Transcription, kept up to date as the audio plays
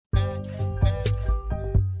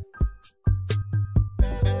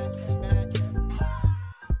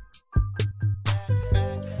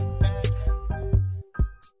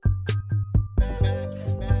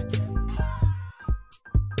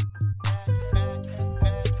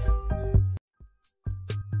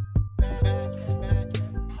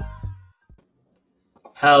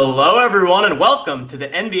Hello, everyone, and welcome to the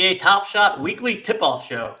NBA Top Shot Weekly Tip-Off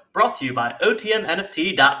Show, brought to you by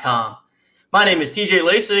OTMNFT.com. My name is TJ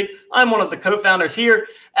Lasig. I'm one of the co-founders here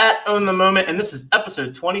at Own the Moment, and this is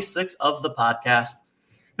episode 26 of the podcast.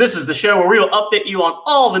 This is the show where we will update you on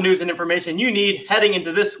all the news and information you need heading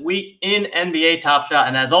into this week in NBA Top Shot.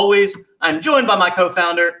 And as always, I'm joined by my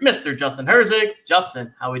co-founder, Mr. Justin Herzig.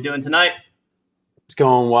 Justin, how are we doing tonight? It's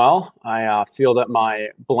going well. I feel that my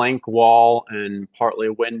blank wall and partly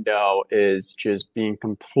window is just being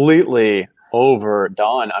completely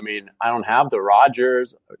overdone. I mean, I don't have the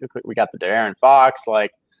Rodgers. We got the De'Aaron Fox.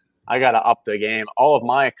 I got to up the game. All of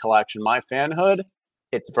my collection, my fanhood,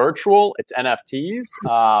 it's virtual. It's NFTs,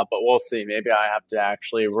 but we'll see. Maybe I have to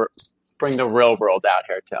actually bring the real world out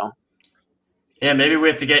here too. Yeah, maybe we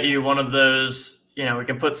have to get you one of those. We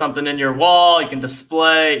can put something in your wall. You can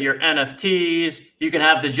display your NFTs. You can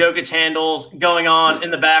have the Jokic handles going on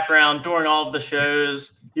in the background during all of the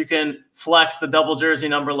shows. You can flex the double jersey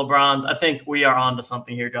number LeBrons. I think we are on to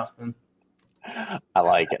something here, Justin. I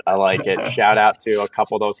like it. Shout out to a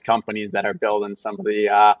couple of those companies that are building some of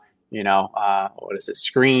the,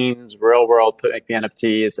 screens, real world, put the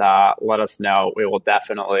NFTs. Let us know. We will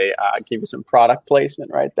definitely give you some product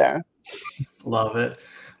placement right there. Love it.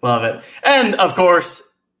 And, of course,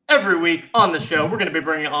 every week on the show, we're going to be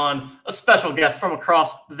bringing on a special guest from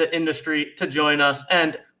across the industry to join us.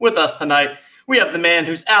 And with us tonight, we have the man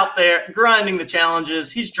who's out there grinding the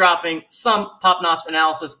challenges. He's dropping some top-notch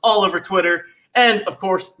analysis all over Twitter and, of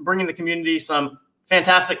course, bringing the community some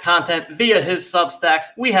fantastic content via his Substacks.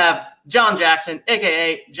 We have John Jackson,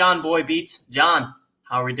 a.k.a. JonBoyBeats. John,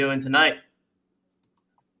 how are we doing tonight?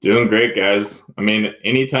 Doing great, guys. I mean,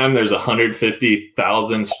 anytime there's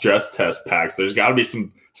 150,000 stress test packs, there's got to be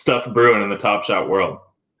some stuff brewing in the Top Shot world.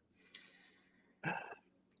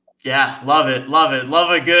 Yeah, love it. Love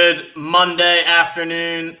a good Monday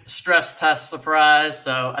afternoon stress test surprise.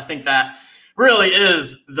 So I think that really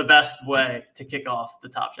is the best way to kick off the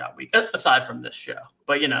Top Shot week, aside from this show.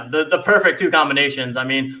 But, the perfect two combinations. I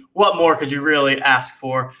mean, what more could you really ask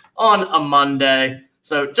for on a Monday?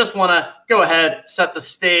 So just want to go ahead, set the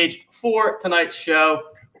stage for tonight's show.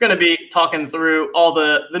 We're going to be talking through all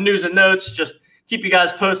the news and notes, just keep you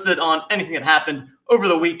guys posted on anything that happened over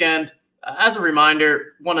the weekend. As a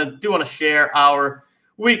reminder, want to share our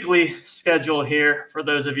weekly schedule here for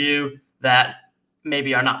those of you that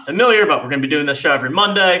maybe are not familiar, but we're going to be doing this show every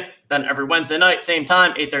Monday, then every Wednesday night, same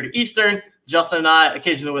time, 8:30 Eastern. Justin and I,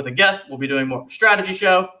 occasionally with a guest, will be doing more of a strategy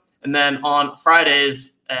show. And then on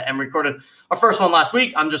Fridays, and we recorded our first one last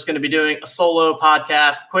week, I'm just going to be doing a solo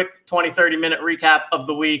podcast, quick 20, 30-minute recap of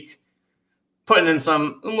the week, putting in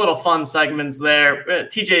some little fun segments there.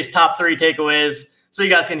 TJ's top 3 takeaways, so you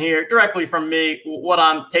guys can hear directly from me what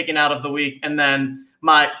I'm taking out of the week, and then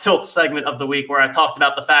my tilt segment of the week where I talked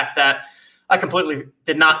about the fact that I completely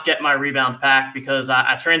did not get my rebound pack because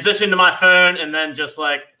I transitioned to my phone and then just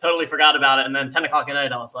totally forgot about it. And then 10 o'clock at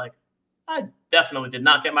night, I was like, I definitely did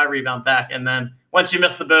not get my rebound pack. And then once you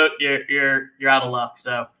miss the boat, you're out of luck.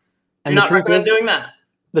 So you're not recommend doing that.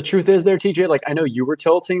 The truth is there, TJ, I know you were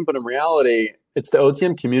tilting, but in reality, it's the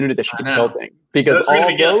OTM community that should be tilting. Because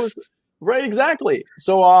all those right, exactly.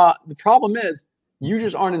 So the problem is you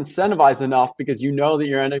just aren't incentivized enough because you know that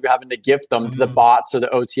you're ending up having to gift them to the bots or the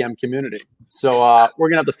OTM community. So we're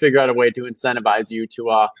going to have to figure out a way to incentivize you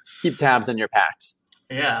to keep tabs on your packs.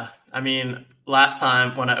 Yeah. I mean, last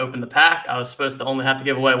time when I opened the pack, I was supposed to only have to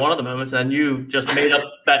give away one of the moments. And you just made up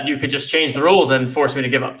that you could just change the rules and force me to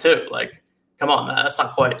give up 2. Come on, man. That's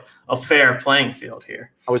not quite a fair playing field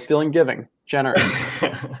here. I was feeling giving, generous.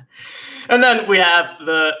 And then we have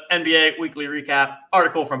the NBA Weekly Recap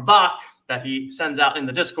article from Bach that he sends out in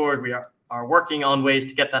the Discord. We are working on ways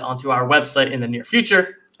to get that onto our website in the near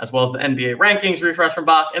future, as well as the NBA rankings refresh from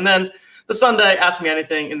Bach. And then the Sunday Ask Me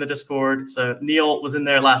Anything in the Discord. So Neil was in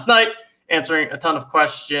there last night answering a ton of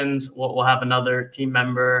questions. We'll have another team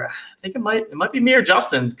member. I think it might be me or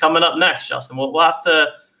Justin coming up next, Justin. We'll have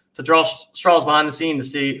to draw straws behind the scene to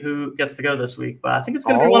see who gets to go this week. But I think it's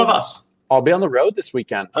going to be one of us. I'll be on the road this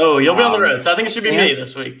weekend. Oh, you'll be on the road. So I think it should be me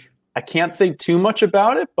this week. I can't say too much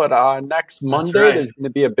about it, but next Monday there's going to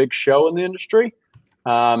be a big show in the industry.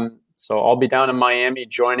 So I'll be down in Miami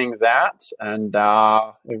joining that, and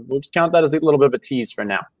we'll just count that as a little bit of a tease for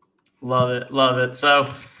now. Love it.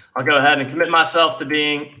 So I'll go ahead and commit myself to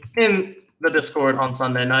being in the Discord on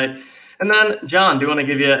Sunday night. And then, John, do you want to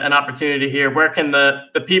give you an opportunity here? Where can the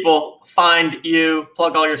people find you,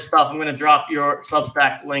 plug all your stuff? I'm going to drop your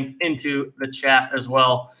Substack link into the chat as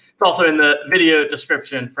well. It's also in the video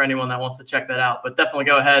description for anyone that wants to check that out. But definitely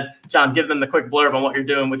go ahead, John, give them the quick blurb on what you're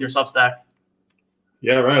doing with your Substack.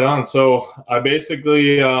 Yeah, right on. So I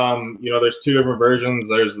basically, there's two different versions.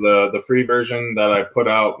 There's the free version that I put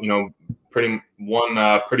out,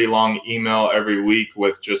 pretty long email every week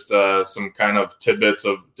with just some kind of tidbits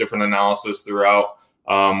of different analysis throughout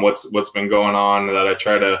what's been going on, that I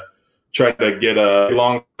try to get a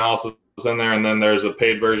long analysis in there. And then there's a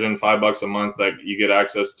paid version, $5 a month, that you get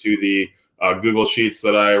access to the Google Sheets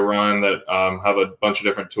that I run that have a bunch of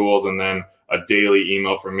different tools, and then a daily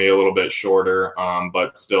email from me, a little bit shorter,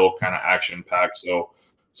 but still kind of action packed. So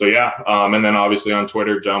yeah. And then obviously on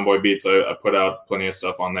Twitter, JonBoyBeats, I put out plenty of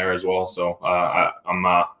stuff on there as well. So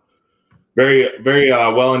I'm very, very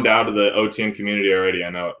well endowed to the OTM community already. I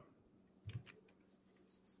know it.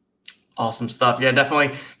 Awesome stuff. Yeah,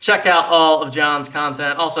 definitely check out all of John's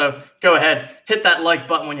content. Also, go ahead, hit that like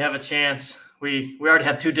button when you have a chance. We already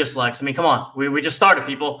have 2 dislikes. I mean, come on. We just started,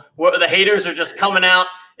 people. The haters are just coming out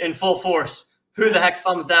in full force. Who the heck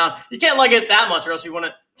thumbs down? You can't like it that much, or else you want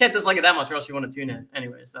to. Can't dislike it that much, or else you want to tune in.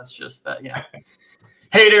 Anyways, that's just that. Yeah.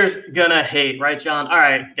 Haters gonna hate, right, John? All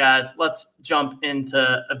right, guys, let's jump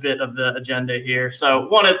into a bit of the agenda here. So,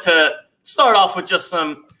 wanted to start off with just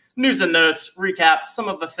some news and notes, recap some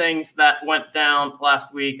of the things that went down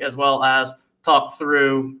last week, as well as talk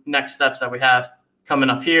through next steps that we have coming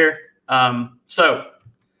up here. So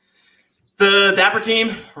the Dapper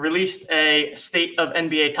team released a State of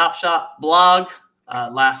NBA Top Shot blog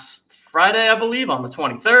last Friday, I believe, on the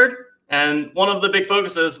 23rd. And one of the big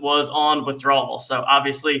focuses was on withdrawals. So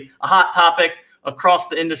obviously a hot topic across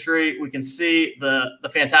the industry. We can see the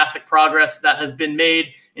fantastic progress that has been made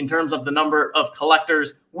in terms of the number of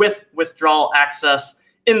collectors with withdrawal access.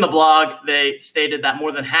 In the blog, they stated that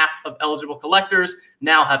more than half of eligible collectors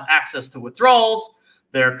now have access to withdrawals.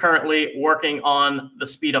 They're currently working on the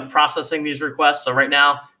speed of processing these requests. So right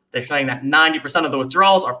now, they're saying that 90% of the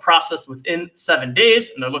withdrawals are processed within 7 days,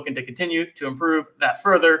 and they're looking to continue to improve that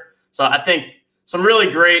further. So I think some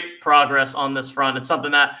really great progress on this front. It's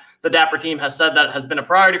something that the Dapper team has said that has been a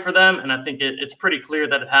priority for them, and I think it's pretty clear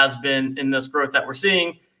that it has been in this growth that we're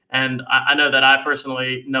seeing. And I know that I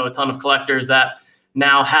personally know a ton of collectors that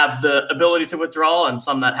now have the ability to withdraw, and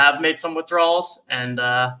some that have made some withdrawals. And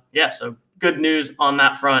so good news on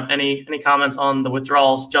that front. Any comments on the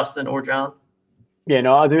withdrawals, Justin or John? Yeah,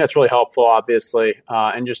 no, I think that's really helpful, obviously,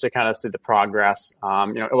 and just to kind of see the progress.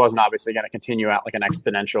 It wasn't obviously going to continue at like an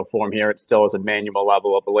exponential form here. It still is a manual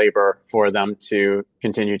level of labor for them to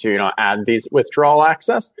continue to, add these withdrawal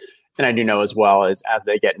access. And I do know as well as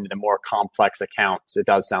they get into the more complex accounts, it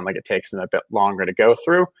does sound like it takes them a bit longer to go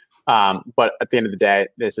through. But at the end of the day,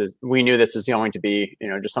 we knew this is going to be,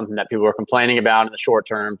 just something that people were complaining about in the short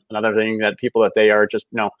term. Another thing that people that they are just,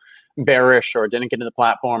 bearish or didn't get into the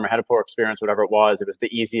platform or had a poor experience, whatever it was the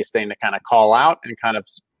easiest thing to kind of call out and kind of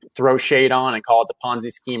throw shade on and call it the Ponzi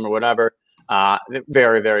scheme or whatever.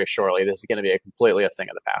 Very, very shortly, this is going to be completely a thing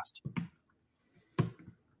of the past.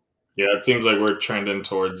 Yeah, it seems like we're trending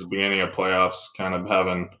towards the beginning of playoffs, kind of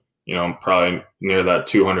having, probably near that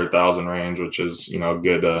 200,000 range, which is,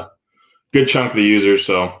 good chunk of the users.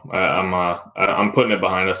 So I'm putting it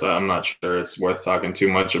behind us. I'm not sure it's worth talking too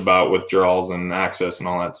much about withdrawals and access and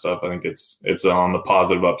all that stuff. I think it's on the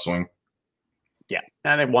positive upswing. Yeah,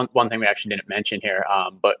 and I think one thing we actually didn't mention here,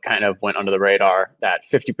 but kind of went under the radar, that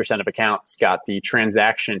 50% of accounts got the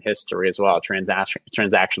transaction history as well,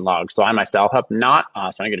 transaction log. So I myself have not, so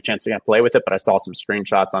I didn't get a chance to kind of play with it, but I saw some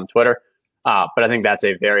screenshots on Twitter. But I think that's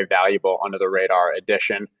a very valuable under the radar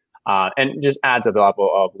addition. And just adds a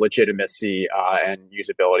level of legitimacy and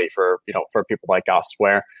usability for people like us,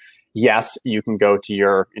 where yes, you can go to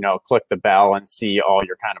your, click the bell and see all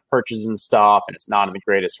your kind of purchases and stuff, and it's not in the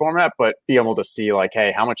greatest format, but be able to see like,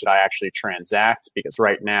 hey, how much did I actually transact? Because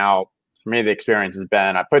right now, for me, the experience has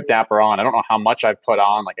been, I put Dapper on. I don't know how much I've put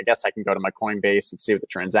on. Like, I guess I can go to my Coinbase and see what the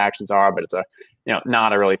transactions are, but it's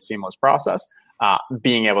not a really seamless process.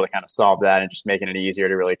 Being able to kind of solve that and just making it easier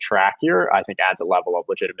to really track I think adds a level of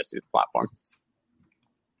legitimacy to the platform.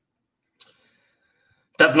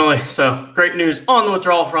 Definitely. So great news on the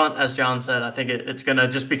withdrawal front. As John said, I think it's going to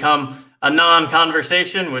just become a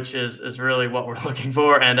non-conversation, which is really what we're looking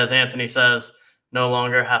for. And as Anthony says, no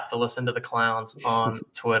longer have to listen to the clowns on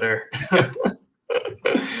Twitter.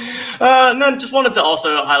 And then just wanted to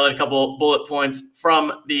also highlight a couple bullet points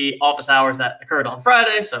from the office hours that occurred on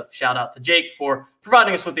Friday. So shout out to Jake for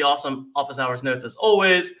providing us with the awesome office hours notes as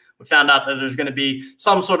always. We found out that there's going to be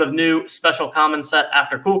some sort of new special comment set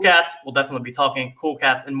after Cool Cats. We'll definitely be talking Cool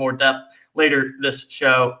Cats in more depth later this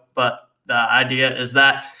show. But the idea is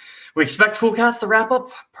that we expect Cool Cats to wrap up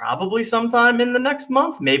probably sometime in the next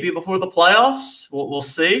month, maybe before the playoffs. We'll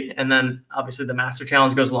see. And then obviously the Master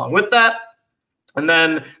Challenge goes along with that. And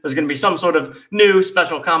then there's going to be some sort of new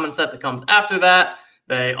special common set that comes after that.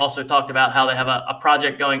 They also talked about how they have a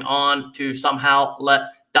project going on to somehow let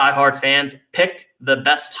diehard fans pick the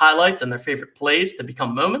best highlights and their favorite plays to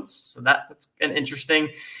become moments. So that's an interesting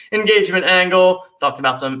engagement angle. Talked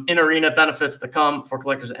about some in-arena benefits to come for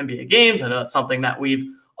collectors of NBA games. I know that's something that we've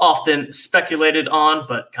often speculated on,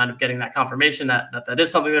 but kind of getting that confirmation that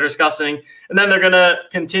is something they're discussing. And then they're going to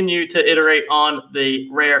continue to iterate on the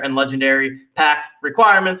rare and legendary pack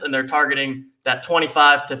requirements, and they're targeting that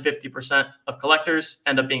 25 to 50% of collectors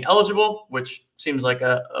end up being eligible, which seems like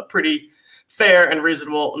a pretty fair and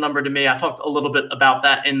reasonable number to me. I talked a little bit about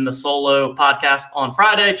that in the solo podcast on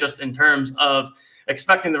Friday, just in terms of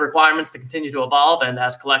expecting the requirements to continue to evolve, and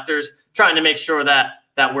as collectors trying to make sure that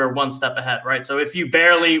we're one step ahead, right? So if you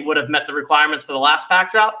barely would have met the requirements for the last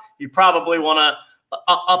pack drop, you probably want to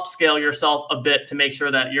upscale yourself a bit to make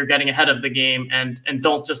sure that you're getting ahead of the game, and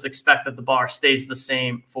don't just expect that the bar stays the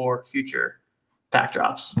same for future pack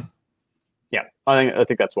drops. Yeah, I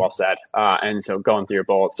think that's well said. And so going through your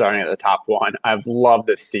bullets, starting at the top one, I've loved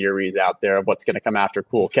the theories out there of what's going to come after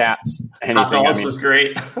cool cats. Hot dogs was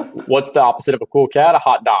great. What's the opposite of a cool cat? A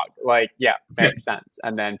hot dog. Like, yeah, makes sense.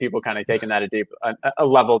 And then people kind of taking that a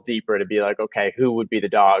level deeper to be like, okay, who would be the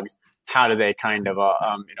dogs? How do they kind of,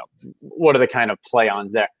 what are the kind of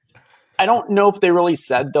play-ons there? I don't know if they really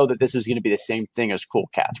said, though, that this is going to be the same thing as Cool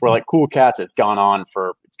Cats, where like Cool Cats has gone on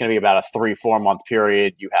for, it's going to be about a 3-4 month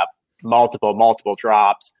period. You have multiple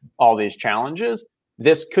drops, all these challenges.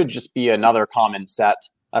 This could just be another common set,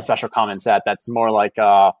 a special common set that's more like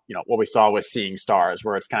what we saw with Seeing Stars,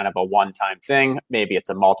 where it's kind of a one-time thing. Maybe it's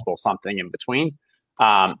a multiple something in between.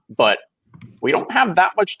 But we don't have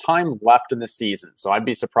that much time left in the season, so I'd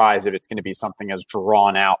be surprised if it's going to be something as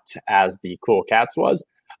drawn out as the Cool Cats was.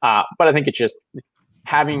 But I think it's just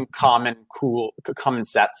having common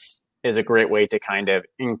sets is a great way to kind of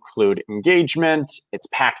include engagement. It's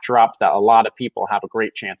pack drops that a lot of people have a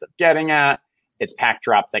great chance of getting at. It's pack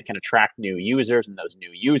drops that can attract new users, and those new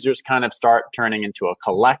users kind of start turning into a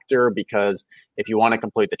collector, because if you want to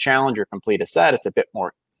complete the challenge or complete a set, it's a bit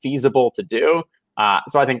more feasible to do.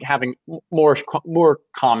 So I think having more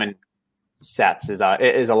common sets is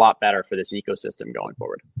a lot better for this ecosystem going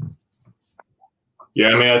forward.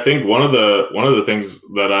 Yeah, I mean, I think one of the things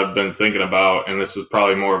that I've been thinking about, and this is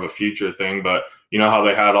probably more of a future thing, but you know how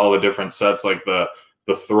they had all the different sets, like the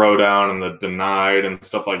throwdown and the denied and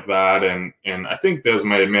stuff like that, and I think those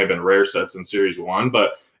may have been rare sets in Series 1,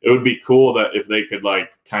 but it would be cool that if they could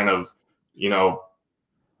like kind of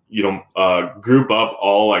group up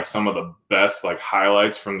all like some of the best like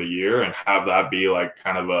highlights from the year and have that be like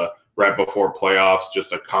kind of a right before playoffs,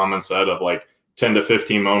 just a common set of like 10 to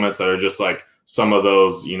 15 moments that are just like some of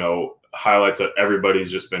those, highlights that everybody's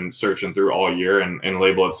just been searching through all year, and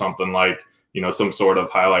label it something like, some sort of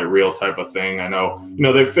highlight reel type of thing. I know,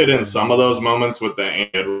 they fit in some of those moments with the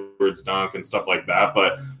Edwards dunk and stuff like that,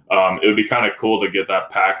 but it would be kind of cool to get that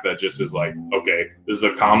pack that just is like, okay, this is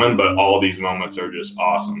a common, but all these moments are just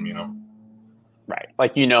awesome, Right.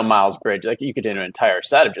 Like, Miles Bridges, like you could do an entire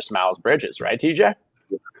set of just Miles Bridges, right, TJ?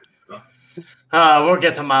 We'll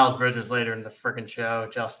get to Miles Bridges later in the freaking show,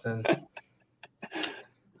 Justin.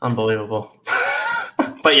 Unbelievable.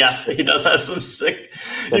 But yes, he does have some sick.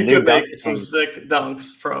 You could make some sick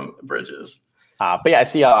dunks from Bridges. But yeah, I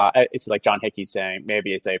see. It's like John Hickey saying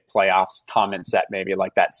maybe it's a playoffs common set, maybe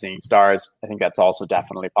like that Seeing Stars. I think that's also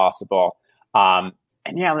definitely possible. And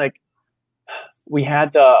yeah, like we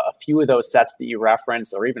had a few of those sets that you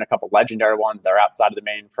referenced, or even a couple legendary ones that are outside of the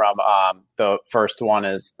main from the first one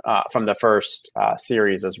is from the first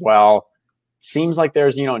series as well. Seems like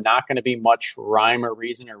there's, not going to be much rhyme or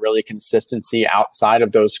reason or really consistency outside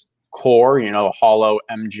of those core, Hollow,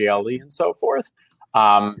 MGLE, and so forth.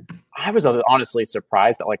 I was honestly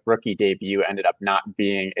surprised that like rookie debut ended up not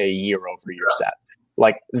being a year-over-year set.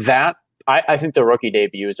 Like that, I think the rookie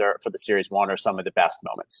debuts for the Series 1 are some of the best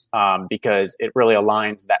moments because it really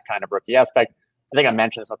aligns that kind of rookie aspect. I think I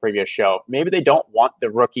mentioned this on a previous show. Maybe they don't want the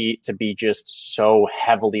rookie to be just so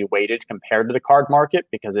heavily weighted compared to the card market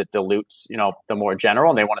because it dilutes, the more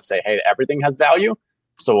general. And they want to say, hey, everything has value.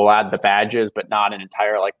 So we'll add the badges, but not an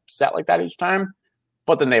entire like set like that each time.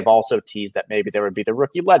 But then they've also teased that maybe there would be the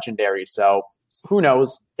rookie legendary. So who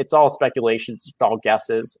knows? It's all speculations, it's all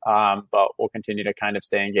guesses. But we'll continue to kind of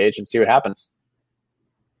stay engaged and see what happens.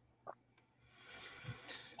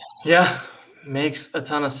 Yeah. Makes a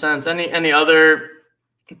ton of sense. Any other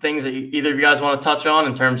things that either of you guys want to touch on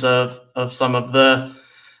in terms of some of the?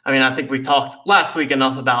 I mean, I think we talked last week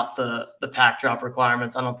enough about the pack drop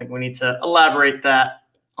requirements. I don't think we need to elaborate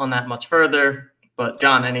on that much further. But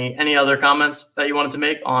John, any other comments that you wanted to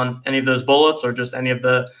make on any of those bullets or just any of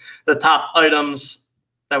the top items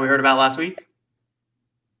that we heard about last week?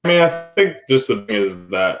 I mean, I think just the thing is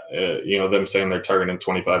that, them saying they're targeting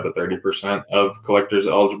 25 to 30% of collectors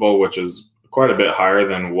eligible, which is quite a bit higher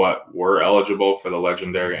than what were eligible for the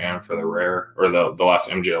legendary and for the rare or the last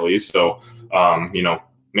MGLE. So,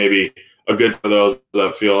 maybe a good for those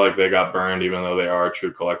that feel like they got burned, even though they are a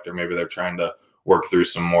true collector. Maybe they're trying to work through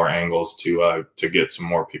some more angles to get some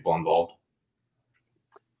more people involved.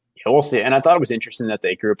 Yeah, we'll see. And I thought it was interesting that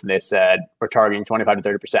they grouped and they said we're targeting 25 to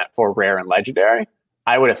 30% for rare and legendary.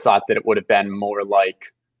 I would have thought that it would have been more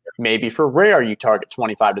like maybe for rare you target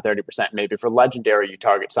 25 to 30%, maybe for legendary you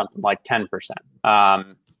target something like 10%.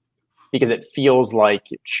 Because it feels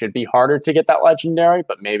like it should be harder to get that legendary,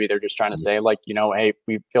 but maybe they're just trying to say like, hey,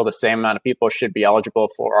 we feel the same amount of people should be eligible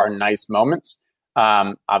for our nice moments.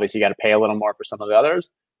 Obviously you got to pay a little more for some of the others.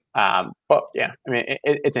 But yeah, I mean,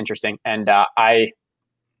 it's interesting. And I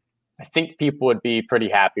think people would be pretty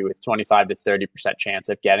happy with 25 to 30% chance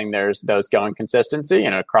of getting those going consistency.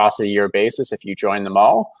 And across a year basis, if you join them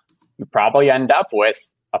all, you probably end up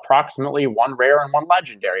with approximately one rare and one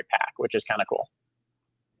legendary pack, which is kind of cool.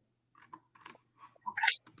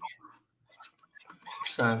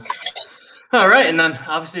 Makes sense. All right. And then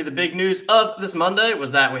obviously the big news of this Monday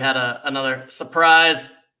was that we had another surprise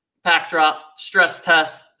pack drop stress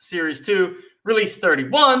test series 2. Release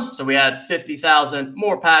 31, so we had 50,000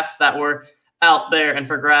 more packs that were out there and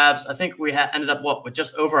for grabs. I think we ended up with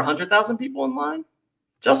just over 100,000 people in line.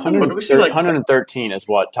 Justin, what did we see? 113 is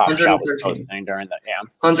what Top Shot was posting during that. Yeah,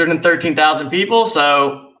 113,000 people.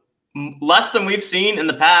 So less than we've seen in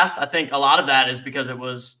the past. I think a lot of that is because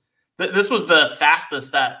this was the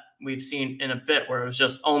fastest that we've seen in a bit, where it was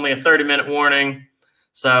just only a 30-minute warning.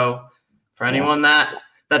 So for anyone that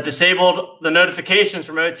disabled the notifications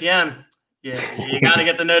from OTM. Yeah, you got to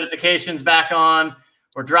get the notifications back on.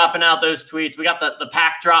 We're dropping out those tweets. We got the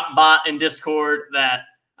pack drop bot in Discord that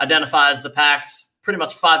identifies the packs pretty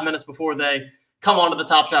much 5 minutes before they come onto the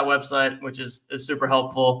Top Shot website, which is super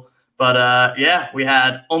helpful. But we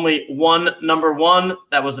had only one number 1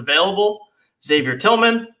 that was available, Xavier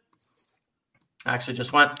Tillman. I actually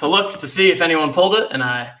just went to look to see if anyone pulled it, and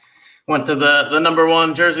I went to the number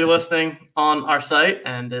 1 jersey listing on our site,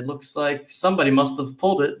 and it looks like somebody must have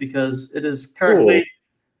pulled it because it is currently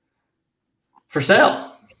for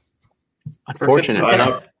sale. Unfortunate.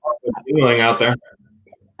 Dingling out there.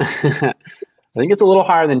 I think it's a little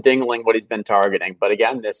higher than Dingling what he's been targeting, but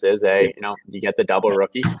again, this is you get the double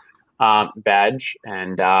rookie badge,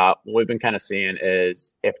 and what we've been kind of seeing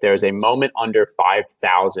is if there's a moment under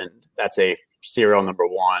 5,000, that's a serial number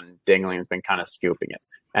 1. Dingling has been kind of scooping it,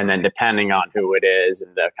 and then depending on who it is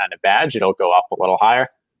and the kind of badge, it'll go up a little higher.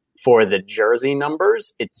 For the jersey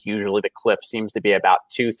numbers, it's usually the cliff seems to be about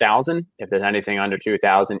 2,000. If there's anything under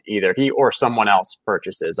 2,000, either he or someone else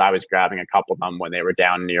purchases. I was grabbing a couple of them when they were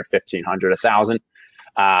down near 1,500, 1,000.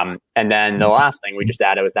 And then the last thing we just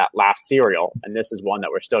added was that last serial, and this is one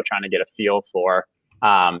that we're still trying to get a feel for.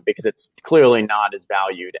 Because it's clearly not as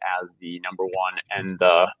valued as the number 1 and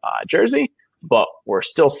the jersey, but we're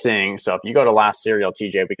still seeing. So if you go to last serial,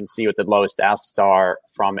 TJ, we can see what the lowest asks are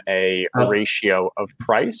from a ratio of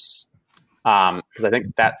price. Because I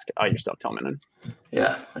think that's you're still Tillman in.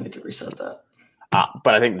 Yeah, I need to reset that.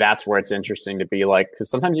 But I think that's where it's interesting to be like,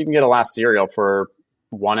 because sometimes you can get a last serial for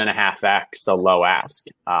 1.5x the low ask.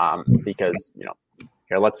 Because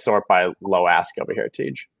here, let's sort by low ask over here,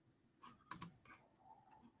 TJ.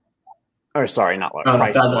 Or sorry, not low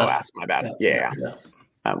price, low ask. My bad. Yeah.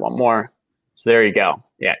 And one more. So there you go.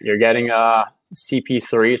 Yeah, you're getting a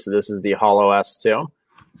CP3. So this is the Hollow S2,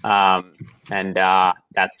 and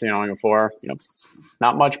that's for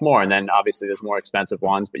not much more. And then obviously there's more expensive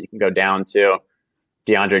ones, but you can go down to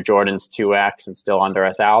DeAndre Jordan's 2X and still under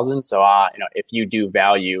 1,000. So if you do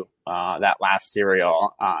value that last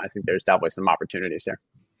serial, I think there's definitely some opportunities here.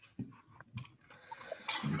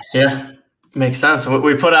 Yeah. Makes sense.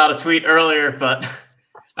 We put out a tweet earlier, but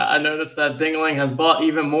I noticed that Dingling has bought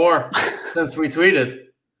even more since we tweeted.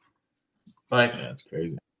 Like, yeah, that's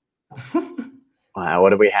crazy. What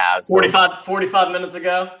do we have? 45 minutes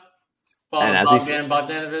ago. And as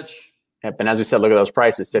Bogdanovich. Yep, and as we said, look at those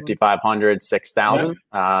prices: 5,500, 6,000.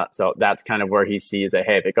 So that's kind of where he sees that.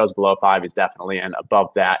 Hey, if it goes below 5, he's definitely in.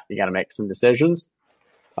 Above that, you got to make some decisions.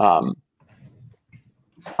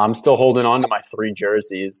 I'm still holding on to my 3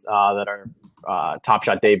 jerseys that are Top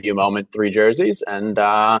Shot debut moment 3 jerseys, and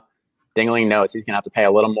Dingling knows he's going to have to pay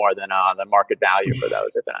a little more than the market value for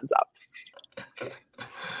those if it ends up.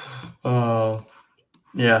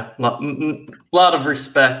 Yeah, lot of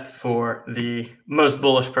respect for the most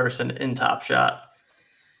bullish person in Top Shot.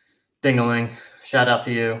 Dingling, shout out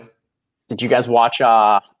to you. Did you guys watch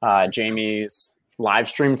Jamie's live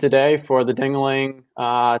stream today for the Dingling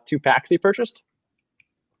 2 packs he purchased?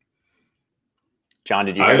 John,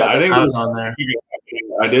 did you hear about this? I was on there.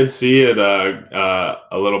 I did see it a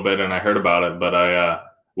little bit, and I heard about it. But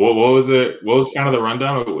what was it? What was kind of the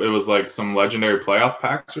rundown? It was like some legendary playoff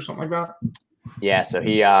packs or something like that. Yeah. So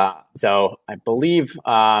so I believe,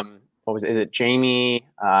 what was it? Is it Jamie?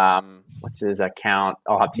 What's his account?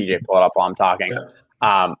 I'll have TJ pull it up while I'm talking.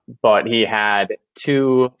 Yeah. But he had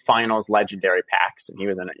 2 finals legendary packs, and he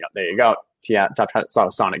was in it. There you go. Yeah, Top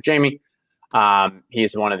Shot Sonic Jamie.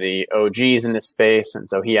 He's one of the OGs in this space, and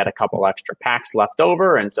so he had a couple extra packs left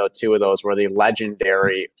over, and so 2 of those were the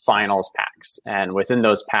legendary finals packs. And within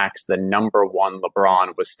those packs, the number 1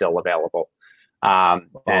 LeBron was still available.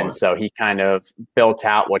 And so he kind of built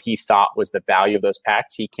out what he thought was the value of those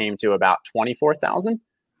packs. He came to about $24,000.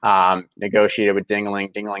 Negotiated with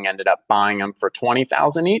Dingling. Dingling ended up buying them for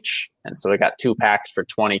 $20,000 each, and so we got 2 packs for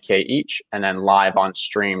 $20K each. And then live on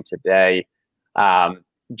stream today,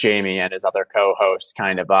 Jamie and his other co-hosts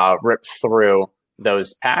kind of ripped through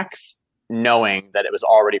those packs, knowing that it was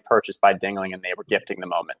already purchased by Dingling and they were gifting the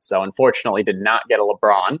moment. So unfortunately, did not get a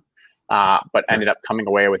LeBron, but ended up coming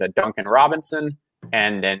away with a Duncan Robinson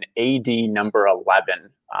and an AD number 11,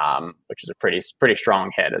 which is a pretty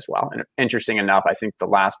strong hit as well. And interesting enough, I think the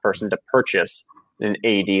last person to purchase an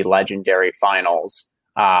AD Legendary Finals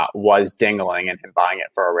was Dingling, and him buying it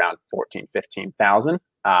for around $14,000-15,000.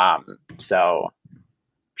 So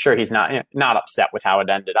sure, he's not upset with how it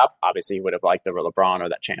ended up. Obviously, he would have liked the LeBron or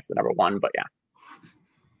that chance the number 1, but yeah.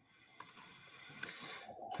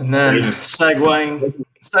 And then segueing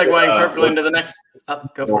perfectly into the next.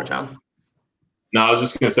 Go for it, John. No, I was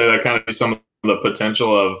just going to say that kind of some of the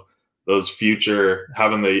potential of those future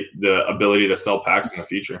having the ability to sell packs in the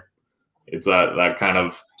future. It's that kind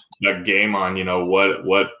of that game on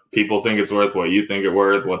what people think it's worth, what you think it's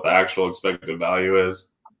worth, what the actual expected value is.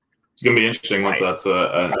 It's going to be interesting once that's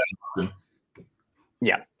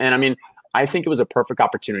yeah. And I mean, I think it was a perfect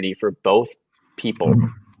opportunity for both people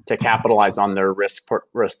to capitalize on their risk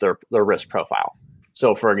profile.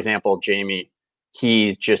 So for example, Jamie,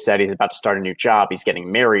 he just said he's about to start a new job. He's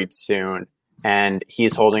getting married soon, and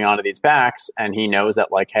he's holding on to these packs, and he knows that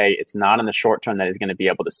hey, it's not in the short term that he's going to be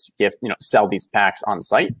able to sell these packs on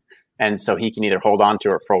site. And so he can either hold on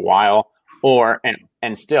to it for a while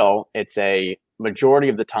and still it's a majority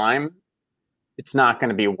of the time, it's not going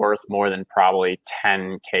to be worth more than probably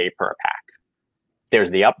 $10K per pack. There's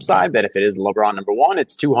the upside that if it is LeBron number 1,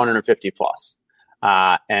 it's 250 plus.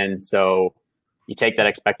 And so you take that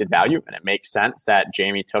expected value, and it makes sense that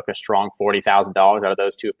Jamie took a strong $40,000 out of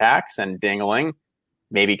those 2 packs, and Dingling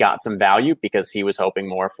maybe got some value because he was hoping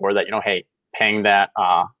more for that, hey, paying that,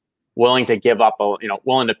 willing to give up,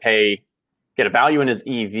 willing to pay, get a value in his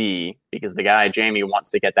EV because the guy Jamie wants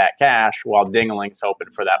to get that cash, while Dingling's hoping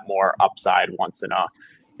for that more upside once in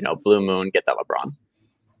a blue moon, get that LeBron.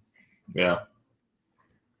 Yeah.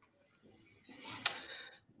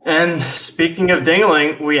 And speaking of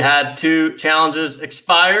Dingling, we had 2 challenges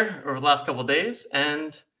expire over the last couple of days,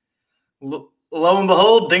 and lo and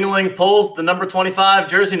behold, Dingling pulls the number 25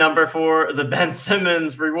 jersey number for the Ben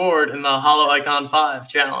Simmons reward in the Hollow Icon 5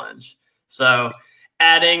 challenge. So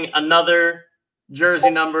adding another jersey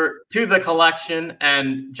number to the collection,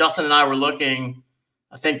 and Justin and I were looking.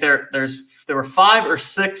 I think there were 5 or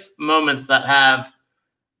 6 moments that have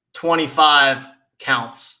 25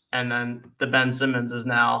 counts, and then the Ben Simmons is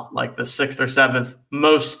now like the 6th or 7th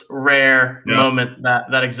most rare moment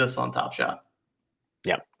that exists on Top Shot.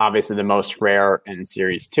 Yeah, obviously the most rare in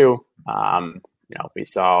Series 2. We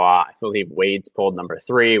saw, I believe Wade's pulled number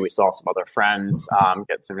 3. We saw some other friends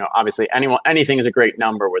get some. Obviously, anything is a great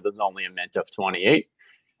number where there's only a mint of 28.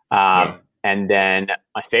 And then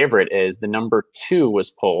my favorite is the number 2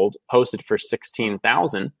 was posted for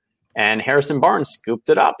 16,000, and Harrison Barnes scooped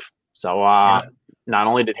it up. So not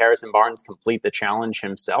only did Harrison Barnes complete the challenge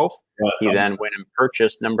himself, he then went and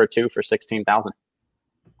purchased number 2 for 16,000.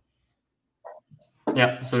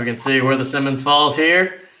 Yep. So we can see where the Simmons falls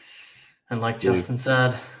here. And like Justin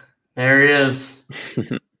said, there he is.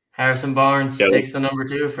 Harrison Barnes takes the number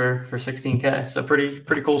 2 for 16K. So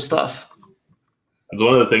pretty cool stuff. It's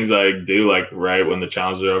one of the things I do, right when the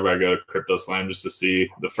challenges are over, I go to Crypto Slam just to see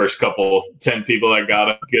the first couple 10 people that got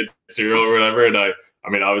a good serial or whatever. And I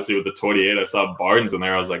mean, obviously with the 28, I saw Barnes in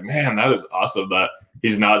there. I was like, man, that is awesome that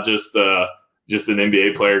he's not just an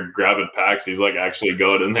NBA player grabbing packs. He's actually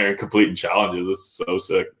going in there and completing challenges. It's so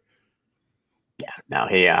sick. Yeah, no,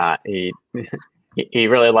 he He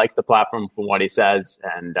really likes the platform from what he says,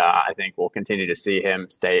 and I think we'll continue to see him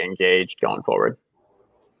stay engaged going forward.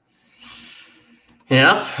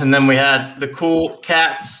 Yep. And then we had the Cool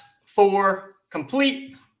Cats 4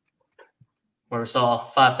 complete, where we saw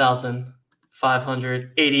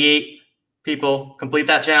 5,588 people complete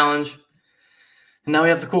that challenge. And now we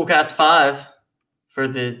have the Cool Cats 5 for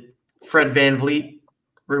the Fred VanVleet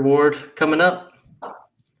reward coming up.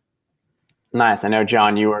 Nice. I know,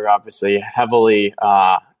 John, you were obviously heavily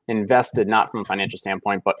invested, not from a financial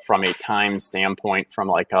standpoint, but from a time standpoint, from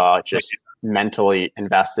like just mentally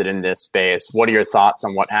invested in this space. What are your thoughts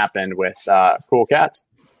on what happened with Cool Cats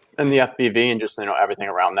and the FPV and just, everything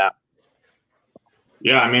around that?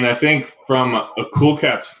 Yeah, I mean, I think from a Cool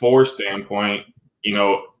Cats 4 standpoint,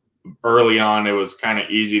 early on, it was kind of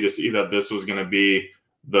easy to see that this was going to be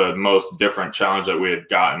the most different challenge that we had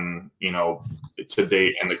gotten, to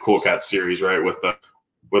date in the Cool Cats series, right? With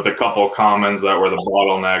a couple of commons that were the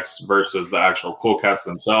bottlenecks versus the actual Cool Cats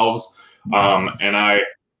themselves. And I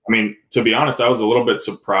mean, to be honest, I was a little bit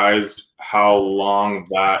surprised how long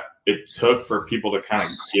that it took for people to kind of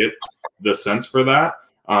get the sense for that.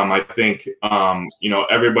 I think,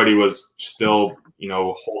 everybody was still,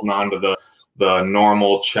 holding on to the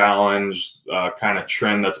normal challenge kind of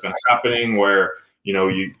trend that's been happening where,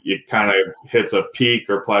 it kind of hits a peak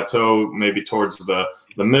or plateau maybe towards the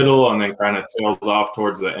middle and then kind of tails off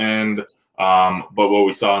towards the end. But what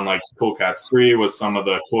we saw in like Cool Cats 3 was some of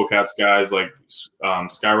the Cool Cats guys like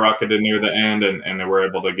skyrocketed near the end and they were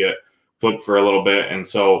able to get flipped for a little bit. And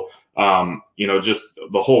so, just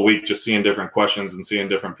the whole week, just seeing different questions and seeing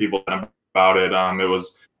different people about it. It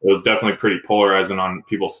was definitely pretty polarizing on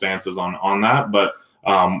people's stances on that. But,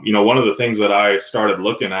 one of the things that I started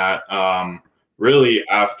looking at really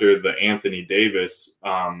after the Anthony Davis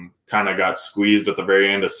kind of got squeezed at the very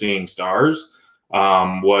end of Seeing Stars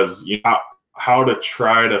was how to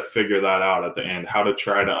try to figure that out at the end, how to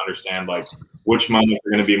try to understand like which moments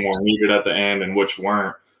are going to be more needed at the end and which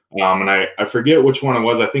weren't. And I forget which one it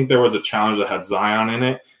was. I think there was a challenge that had Zion in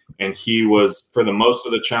it, and he was, for the most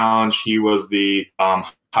of the challenge, he was the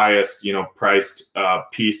highest, priced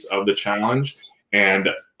piece of the challenge. And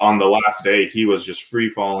on the last day, he was just free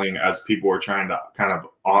falling as people were trying to kind of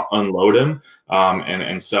unload him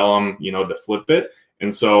and sell him, to flip it.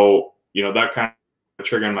 And so, that kind of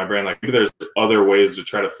triggered in my brain, like maybe there's other ways to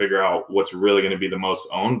try to figure out what's really going to be the most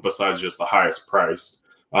owned besides just the highest priced.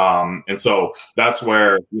 And so that's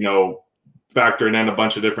where, factoring in a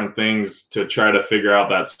bunch of different things to try to figure out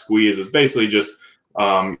that squeeze is basically just,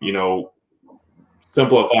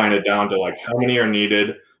 simplifying it down to like how many are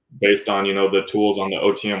needed based on, the tools on the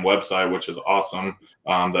OTM website, which is awesome,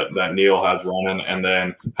 that Neil has running, and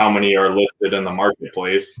then how many are listed in the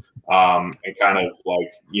marketplace, and kind of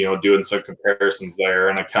like, doing some comparisons there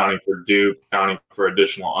and accounting for dupe, accounting for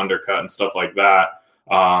additional undercut and stuff like that.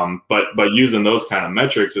 But using those kind of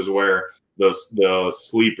metrics is where the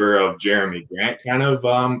sleeper of Jeremy Grant kind of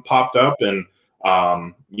popped up, and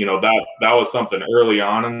that was something early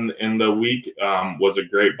on in the week was a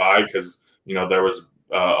great buy because there was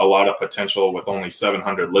a lot of potential with only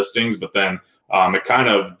 700 listings, but then it kind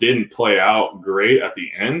of didn't play out great at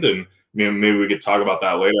the end, and maybe we could talk about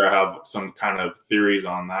that later. I have some kind of theories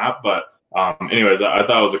on that, but anyways, I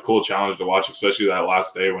thought it was a cool challenge to watch, especially that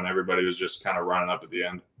last day when everybody was just kind of running up at the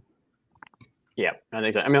end. Yeah, I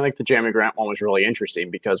think so. I mean, like the Jeremy Grant one was really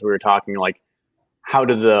interesting because we were talking like, how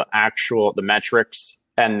do the metrics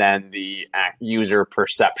and then the user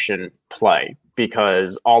perception play?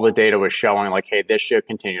 Because all the data was showing like, hey, this should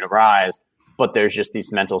continue to rise, but there's just these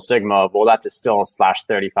mental stigma of, well, that's still a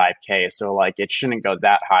 /35K. So like, it shouldn't go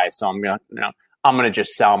that high. So I'm going to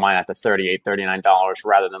just sell mine at the $38, $39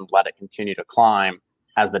 rather than let it continue to climb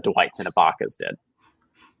as the Dwights and Ibakas did.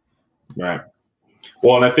 Right.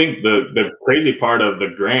 Well, and I think the crazy part of the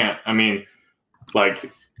grant, I mean,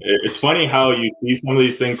 like, it's funny how you see some of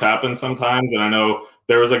these things happen sometimes. And I know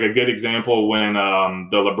there was like a good example when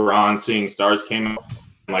the LeBron Seeing Stars came out,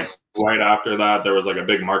 like right after that, there was like a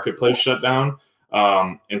big marketplace shutdown.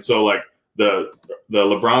 And so like the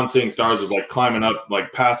LeBron Seeing Stars was like climbing up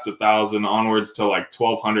like past 1,000 onwards to like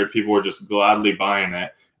 1,200. People were just gladly buying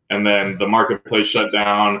it. And then the marketplace shut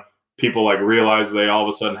down. People like realized they all of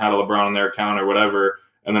a sudden had a LeBron on their account or whatever.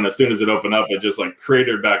 And then as soon as it opened up, it just like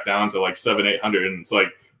cratered back down to like 700, 800. And it's like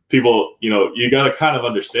people, you got to kind of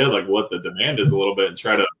understand like what the demand is a little bit and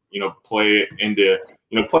try to, play it into,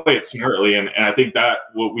 play it smartly. And I think that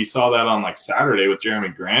what we saw that on like Saturday with Jeremy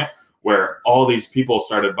Grant, where all these people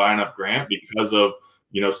started buying up Grant because of,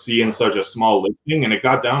 seeing such a small listing. And it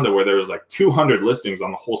got down to where there was like 200 listings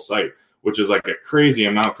on the whole site, which is like a crazy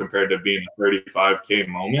amount compared to being a 35K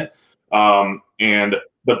moment.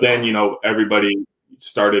 But then, everybody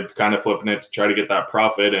started kind of flipping it to try to get that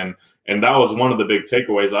profit. And that was one of the big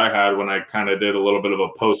takeaways I had when I kind of did a little bit of a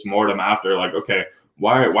post-mortem after, like, okay,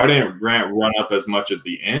 why didn't Grant run up as much at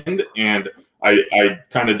the end? And I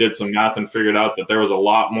kind of did some math and figured out that there was a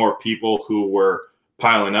lot more people who were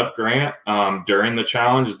piling up Grant during the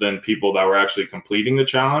challenge than people that were actually completing the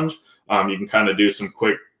challenge. You can kind of do some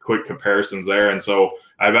quick comparisons there. And so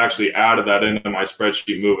I've actually added that into my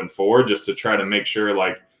spreadsheet moving forward, just to try to make sure,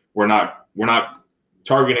 like, we're not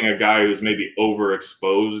targeting a guy who's maybe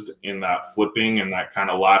overexposed in that flipping and that kind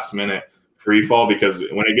of last minute free fall, because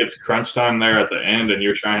when it gets crunch time there at the end and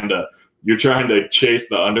you're trying to chase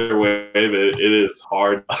the underwave, it is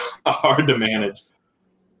hard to manage.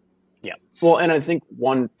 Yeah. Well, and I think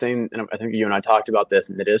one thing, and I think you and I talked about this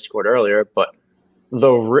in the Discord earlier, but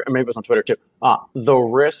maybe it was on Twitter too. The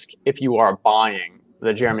risk if you are buying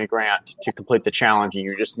the Jeremy Grant to complete the challenge and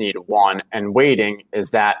you just need one and waiting is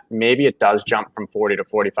that maybe it does jump from $40 to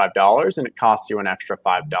 $45 and it costs you an extra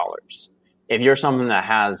 $5. If you're someone that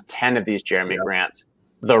has 10 of these Jeremy Grants,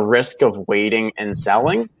 the risk of waiting and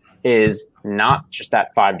selling is not just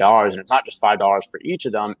that $5, and it's not just $5 for each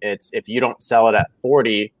of them. It's if you don't sell it at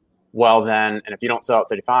 40, well then, and if you don't sell at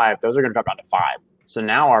 35, those are going to drop down to 5. So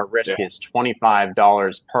now our risk is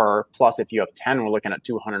 $25 per, plus if you have 10, we're looking at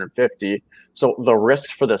 $250. So the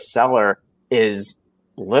risk for the seller is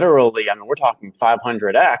literally, I mean, we're talking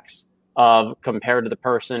 500x of compared to the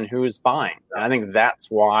person who's buying. And I think that's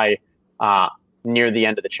why near the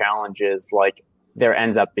end of the challenge is like there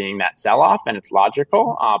ends up being that sell-off, and it's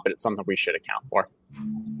logical, but it's something we should account for.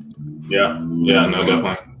 Yeah, no,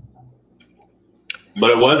 definitely.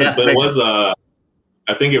 But it was,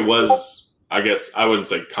 I think it was, I guess I wouldn't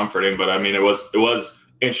say comforting, but I mean, it was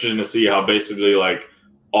interesting to see how basically like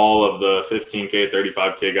all of the 15K,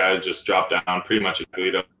 35K guys just dropped down pretty much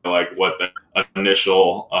to like what the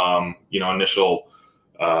initial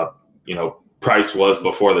price was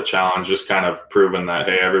before the challenge, just kind of proving that,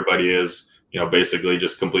 hey, everybody is, basically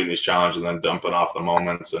just completing these challenges and then dumping off the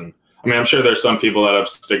moments. And I mean, I'm sure there's some people that have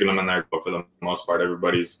sticking them in there, but for the most part,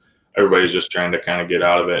 everybody's just trying to kind of get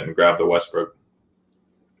out of it and grab the Westbrook.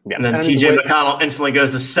 Yeah. And then TJ McConnell instantly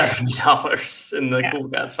goes to $70 in the Cool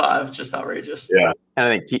Cats 5. Just outrageous. Yeah. And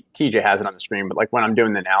I think TJ has it on the screen, but like when I'm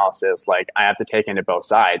doing the analysis, like I have to take into both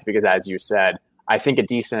sides because, as you said, I think a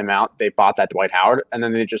decent amount they bought that Dwight Howard and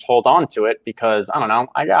then they just hold on to it because, I don't know,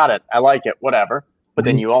 I got it, I like it, whatever. But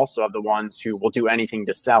then you also have the ones who will do anything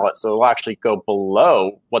to sell it. So they'll actually go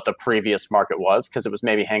below what the previous market was because it was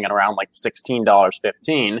maybe hanging around like $16,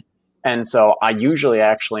 $15. And so I usually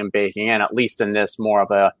actually am baking in, at least in this more of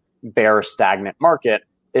a bear stagnant market,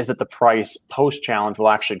 is that the price post-challenge will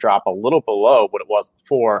actually drop a little below what it was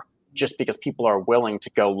before, just because people are willing to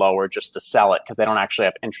go lower just to sell it because they don't actually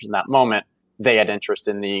have interest in that moment. They had interest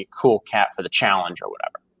in the cool cat for the challenge or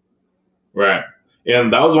whatever. Right.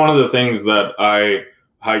 And that was one of the things that I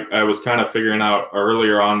was kind of figuring out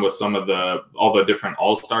earlier on with some of all the different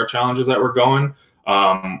all-star challenges that were going.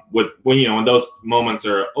 When those moments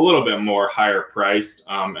are a little bit more higher priced,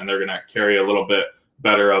 and they're going to carry a little bit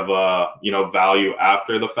better of value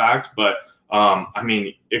after the fact. But I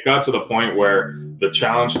mean, it got to the point where the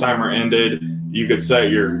challenge timer ended. You could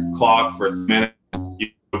set your clock for minutes. You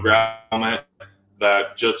grab a moment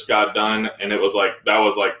that just got done, and it was like that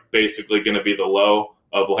was like basically going to be the low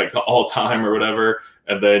of like all time or whatever.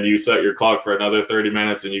 And then you set your clock for another 30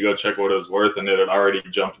 minutes, and you go check what it was worth, and it had already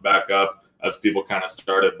jumped back up as people kind of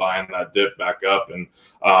started buying that dip back up. And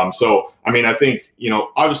so, I mean, I think,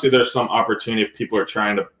 obviously there's some opportunity if people are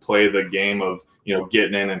trying to play the game of,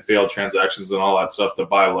 getting in and failed transactions and all that stuff to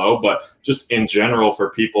buy low. But just in general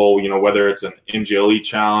for people, whether it's an MGLE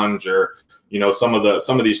challenge or, some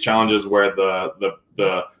of these challenges where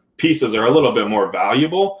the pieces are a little bit more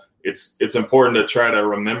valuable, it's important to try to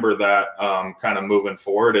remember that kind of moving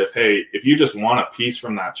forward. If you just want a piece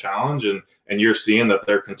from that challenge and you're seeing that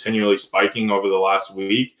they're continually spiking over the last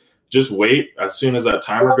week, just wait. As soon as that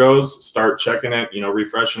timer goes, start checking it,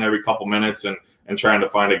 refreshing every couple minutes and trying to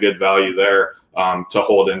find a good value there to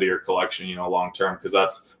hold into your collection, long term, because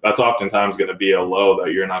that's oftentimes going to be a low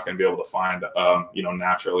that you're not going to be able to find,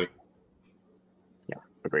 naturally. Yeah,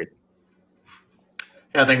 agreed.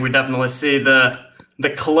 Yeah, I think we definitely see the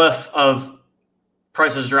cliff of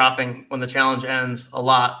prices dropping when the challenge ends a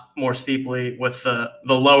lot more steeply with the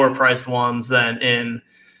lower priced ones than in,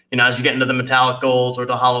 as you get into the metallic golds or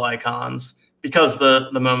the hollow icons, because the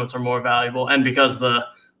moments are more valuable and because the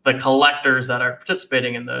collectors that are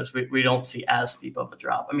participating in those, we don't see as steep of a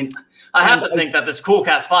drop. I mean, I have to think that this Cool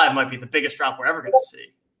Cats 5 might be the biggest drop we're ever going to see,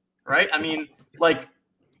 right? I mean, like,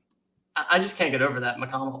 I just can't get over that.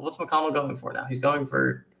 McConnell. What's McConnell going for now? He's going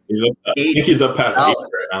for I think he's up past 80 right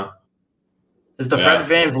now. Is the Fred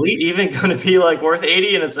VanVleet even going to be like worth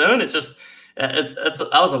 80 in its own? It's just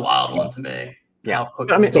that was a wild one to me. Yeah,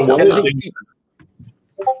 I mean, so one of the things.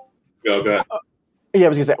 Go ahead. Yeah, I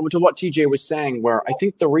was going to say, to what TJ was saying, where I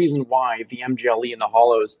think the reason why the MGLE and the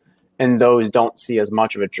hollows and those don't see as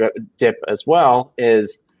much of a dip as well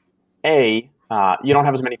is, you don't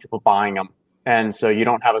have as many people buying them. And so you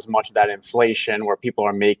don't have as much of that inflation where people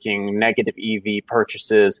are making negative EV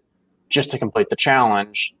purchases just to complete the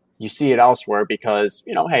challenge. You see it elsewhere because,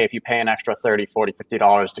 hey, if you pay an extra $30, $40,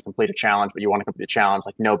 $50 to complete a challenge, but you want to complete a challenge,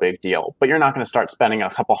 like no big deal. But you're not going to start spending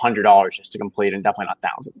a couple $100s just to complete, and definitely not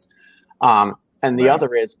thousands. And the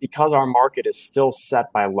other is because our market is still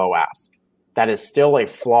set by low ask. That is still a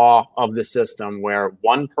flaw of the system where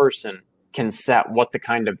one person can set what the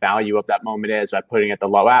kind of value of that moment is by putting it at the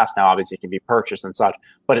low ask. Now, obviously, it can be purchased and such,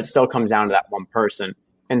 but it still comes down to that one person.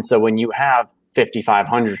 And so when you have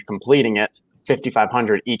 5,500 completing it,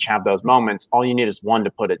 5,500 each have those moments, all you need is one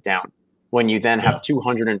to put it down. When you then have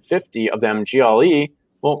 250 of them GLE,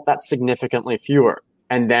 well, that's significantly fewer.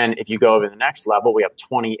 And then if you go over the next level, we have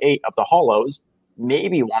 28 of the hollows.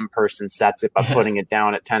 Maybe one person sets it by putting it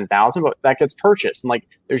down at 10,000, but that gets purchased. And like,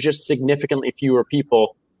 there's just significantly fewer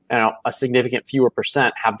people, a significant fewer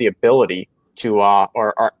percent have the ability to,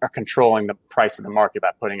 or are controlling the price of the market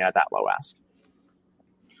by putting it at that low ask.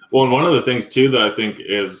 Well, and one of the things too that I think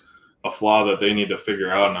is a flaw that they need to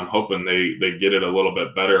figure out, and I'm hoping they get it a little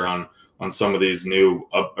bit better on some of these new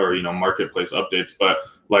marketplace updates. But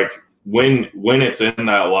like when it's in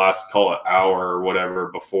that last, call it hour or whatever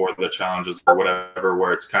before the challenges or whatever,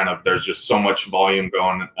 where it's kind of there's just so much volume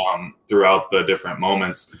going throughout the different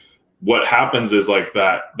moments. What happens is like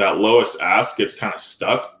that lowest ask gets kind of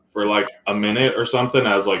stuck for like a minute or something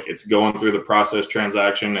as like it's going through the process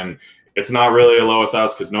transaction, and it's not really a lowest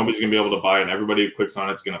ask because nobody's gonna be able to buy it, and everybody who clicks on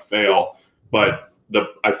it's gonna fail. But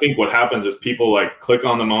I think what happens is people like click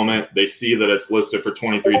on the moment, they see that it's listed for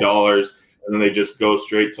 $23, and then they just go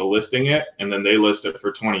straight to listing it, and then they list it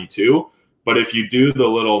for 22. But if you do the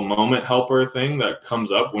little moment helper thing that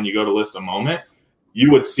comes up when you go to list a moment, you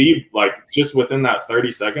would see like just within that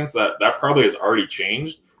 30 seconds that probably has already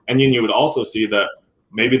changed. And then you would also see that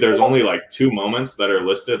maybe there's only like 2 moments that are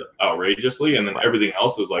listed outrageously, and then everything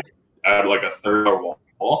else is like at like a third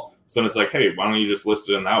wall. So then it's like, hey, why don't you just list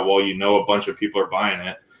it in that wall? A bunch of people are buying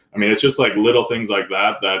it. I mean, it's just like little things like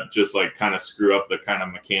that just like kind of screw up the kind of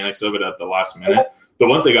mechanics of it at the last minute. The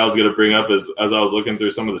one thing I was going to bring up is as I was looking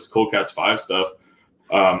through some of this Cool Cats 5 stuff,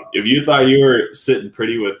 if you thought you were sitting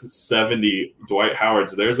pretty with 70 Dwight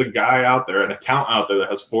Howards, there's a guy out there, an account out there that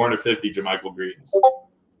has 450 JaMychal Greens.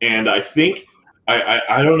 And I think,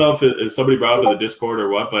 I don't know if somebody brought up in the Discord or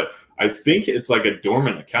what, but I think it's like a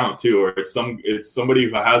dormant account too, or it's somebody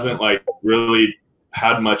who hasn't like really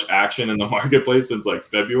had much action in the marketplace since like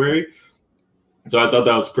February. So I thought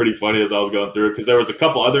that was pretty funny as I was going through it, because there was a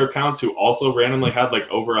couple other accounts who also randomly had like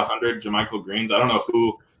over 100 JaMychal Greens. I don't know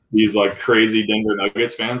who these like crazy Denver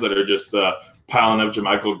Nuggets fans that are just piling up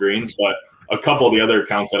JaMychal Greens, but a couple of the other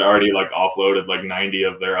accounts had already like offloaded like 90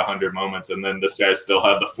 of their 100 moments, and then this guy still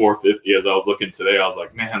had the 450. As I was looking today, I was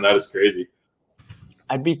like, man, that is crazy.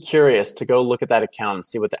 I'd be curious to go look at that account and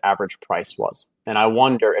see what the average price was. And I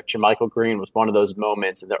wonder if JaMychal Green was one of those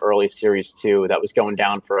moments in the early Series 2 that was going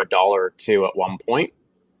down for $1 or $2 at one point,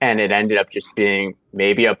 and it ended up just being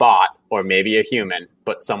maybe a bot or maybe a human,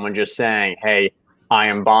 but someone just saying, hey, I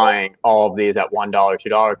am buying all of these at $1,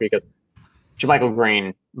 $2, because JaMychal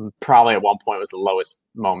Green probably at one point was the lowest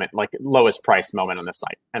moment, like lowest price moment on the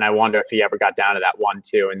site. And I wonder if he ever got down to that 1,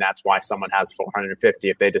 2, and that's why someone has 450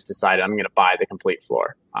 if they just decided I'm going to buy the complete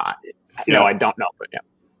floor. No, I don't know, but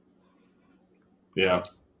yeah.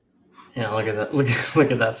 Look at that!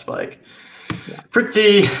 Look at that spike. Yeah.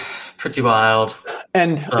 Pretty wild.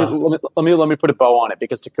 And let me put a bow on it,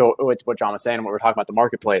 because to go with what John was saying and what we're talking about the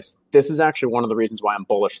marketplace, this is actually one of the reasons why I'm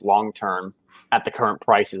bullish long term at the current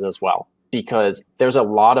prices as well. Because there's a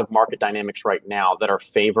lot of market dynamics right now that are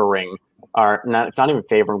favoring, or not even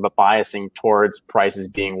favoring, but biasing towards prices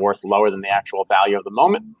being worth lower than the actual value of the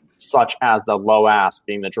moment, such as the low ask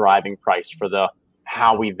being the driving price for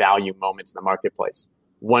how we value moments in the marketplace.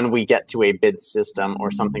 When we get to a bid system or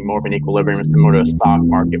something more of an equilibrium, similar to a stock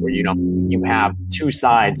market, where you have 2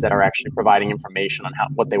 sides that are actually providing information on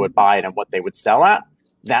what they would buy it and what they would sell at,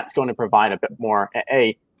 that's going to provide a bit more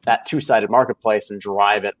that 2-sided marketplace and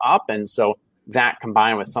drive it up. And so that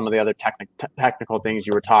combined with some of the other technical things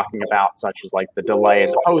you were talking about, such as like the delay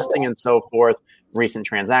in posting and so forth, recent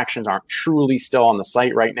transactions aren't truly still on the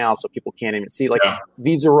site right now, so people can't even see. Like,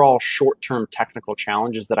 these are all short-term technical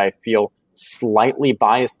challenges that I feel slightly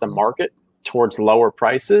bias the market towards lower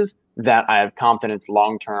prices that I have confidence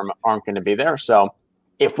long-term aren't going to be there. So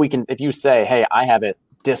if you say, hey, I have it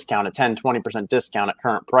discounted 10, 20% discount at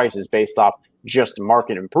current prices based off just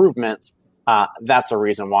market improvements, that's a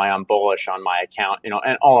reason why I'm bullish on my account, and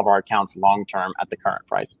all of our accounts long-term at the current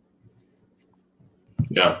price.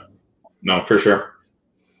 Yeah, no, for sure.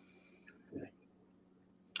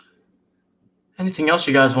 Anything else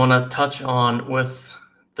you guys want to touch on with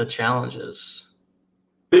the challenges?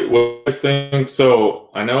 What I think, so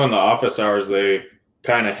I know in the office hours, they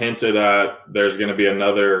kind of hinted at there's going to be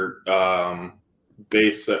another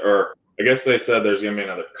base, or I guess they said there's going to be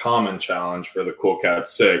another common challenge for the Cool Cat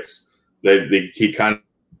 6. He kind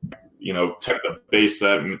of, took the base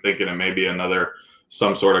set and thinking it may be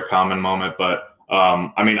some sort of common moment. But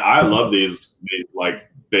I mean, I love these like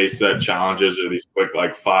base set challenges, or these quick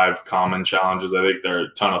like 5 common challenges. I think they're a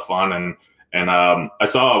ton of fun. And I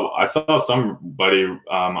saw somebody,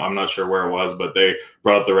 I'm not sure where it was, but they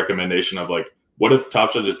brought up the recommendation of like, what if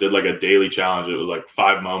Top Shot just did like a daily challenge? It was like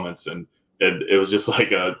 5 moments, and it was just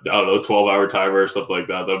like a, I don't know, 12-hour timer or something like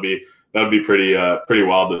that. That'd be pretty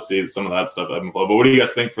wild to see some of that stuff ebb and flow. But what do you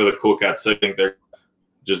guys think for the Cool Cats? I think they're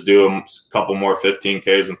just do a couple more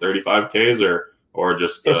 15Ks and 35Ks, or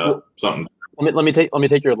just something. Let me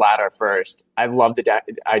take your latter first. I love the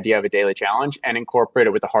idea of a daily challenge and incorporate it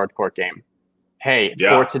with the hardcore game. Hey,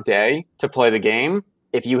 for today to play the game,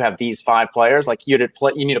 if you have these 5 players, like you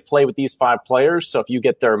need to play with these 5 players. So if you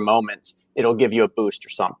get their moments, it'll give you a boost or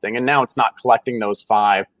something. And now it's not collecting those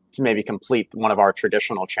 5 to maybe complete one of our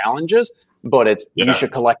traditional challenges, but it's you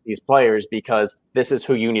should collect these players because this is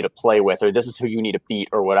who you need to play with, or this is who you need to beat,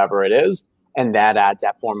 or whatever it is. And that adds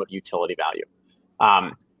that form of utility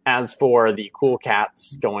value. As for the Cool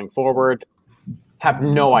Cats going forward, have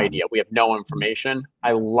no idea. We have no information.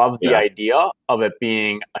 I love the idea of it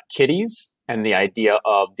being a kiddies and the idea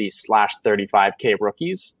of the /35K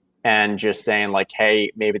rookies, and just saying like,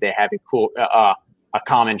 hey, maybe they have a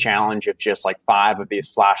common challenge of just like 5 of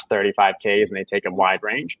these /35Ks and they take a wide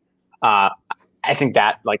range. I think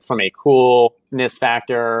that, like, from a coolness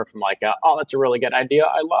factor, from like, that's a really good idea,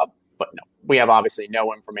 I love. But no, we have obviously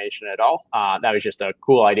no information at all. That was just a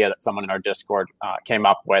cool idea that someone in our Discord came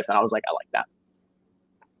up with, and I was like, I like that.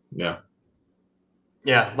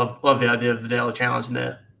 Yeah, love the idea of the daily challenge,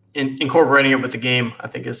 and incorporating it with the game. I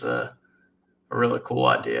think is a really cool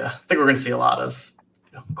idea. I think we're going to see a lot of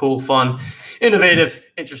cool, fun, innovative,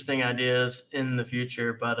 interesting ideas in the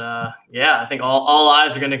future. But I think all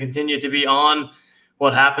eyes are going to continue to be on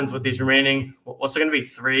what happens with these remaining. What's there going to be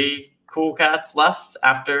 3 Cool Cats left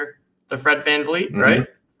after the Fred VanVleet, right?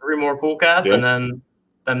 3 more Cool Cats, and then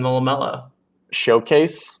the LaMelo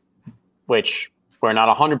Showcase, which we're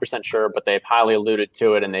not 100% sure, but they've highly alluded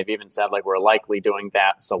to it, and they've even said like we're likely doing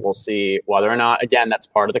that. So we'll see whether or not, again, that's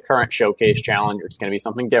part of the current Showcase challenge, or it's going to be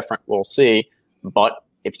something different. We'll see. But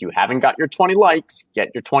if you haven't got your 20 likes,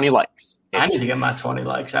 get your 20 likes. I need to get my 20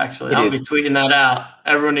 likes, actually. I'll be tweeting that out.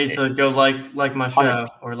 Everyone needs to go like my show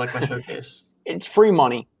or like my Showcase. It's free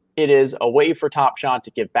money. It is a way for Top Shot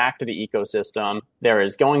to give back to the ecosystem. There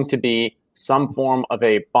is going to be some form of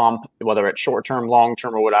a bump, whether it's short-term,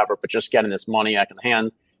 long-term, or whatever, but just getting this money back in the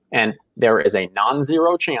hand. And there is a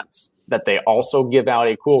non-zero chance that they also give out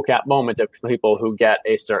a Cool Cat moment to people who get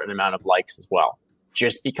a certain amount of likes as well,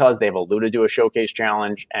 just because they've alluded to a Showcase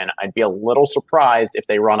challenge. And I'd be a little surprised if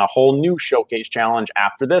they run a whole new Showcase challenge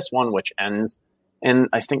after this one, which ends in,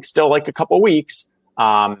 I think, still like a couple weeks.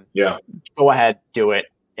 Go ahead, do it.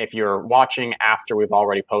 If you're watching after we've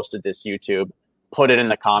already posted this YouTube, put it in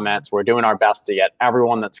the comments. We're doing our best to get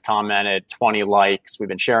everyone that's commented 20 likes. We've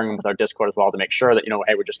been sharing them with our Discord as well to make sure that,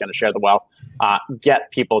 hey, we're just going to share the wealth.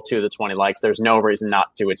 Get people to the 20 likes. There's no reason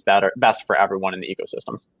not to. It's best for everyone in the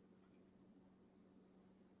ecosystem.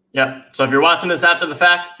 Yeah. So if you're watching this after the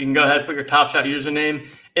fact, you can go ahead and put your Top Shot username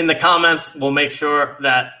in the comments. We'll make sure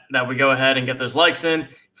that we go ahead and get those likes in.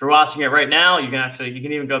 If you're watching it right now, you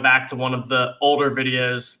can even go back to one of the older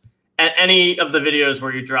videos. Any of the videos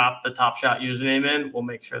where you drop the Top Shot username in, we'll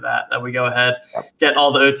make sure that we go ahead, get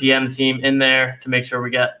all the OTM team in there to make sure we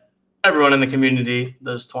get everyone in the community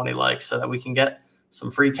those 20 likes so that we can get some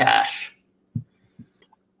free cash.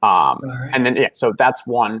 And then, so that's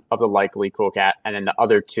one of the likely Cool Cat. And then the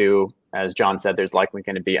other 2, as John said, there's likely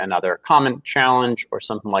going to be another common challenge or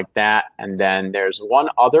something like that. And then there's one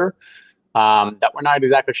other that we're not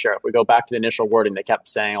exactly sure. If we go back to the initial wording, they kept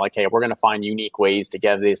saying like, hey, we're going to find unique ways to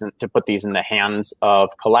get these to put these in the hands of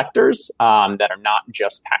collectors that are not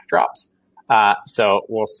just pack drops. So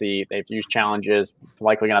we'll see. They've used challenges,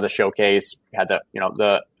 likely going to have the showcase. We had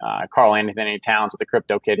the Carl Anthony Towns with the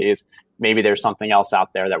Crypto Kitties. Maybe there's something else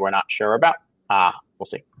out there that we're not sure about. We'll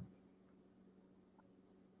see.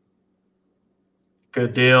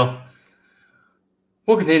 Good deal.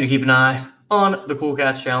 We'll continue to keep an eye on the Cool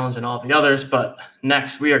Cats Challenge and all the others, but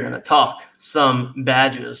next we are going to talk some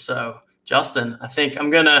badges. So, Justin, I think I'm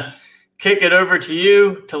going to kick it over to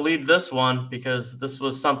you to lead this one, because this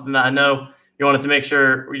was something that I know you wanted to make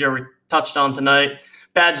sure we touched on tonight.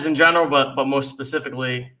 Badges in general, but most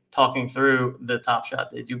specifically talking through the Top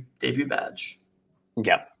Shot debut badge.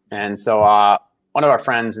 Yep. And so one of our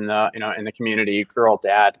friends in the community, Girl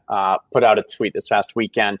Dad, put out a tweet this past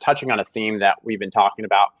weekend touching on a theme that we've been talking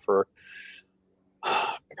about for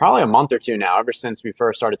probably a month or two now, ever since we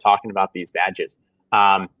first started talking about these badges.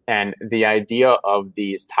 And the idea of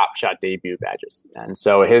these Top Shot debut badges. And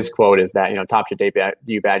so his quote is that, Top Shot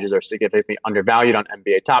debut badges are significantly undervalued on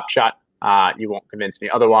NBA Top Shot. You won't convince me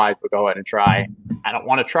otherwise, but go ahead and try. I don't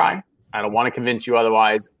want to try. I don't want to convince you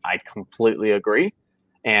otherwise. I completely agree.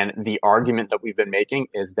 And the argument that we've been making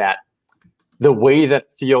is that the way that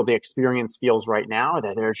the experience feels right now,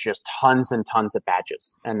 that there's just tons and tons of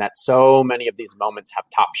badges, and that so many of these moments have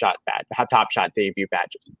Top Shot debut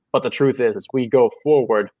badges. But the truth is, as we go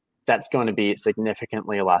forward, that's going to be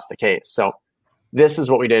significantly less the case. So this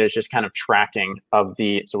is what we did, is just kind of tracking of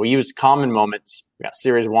so we used common moments. We got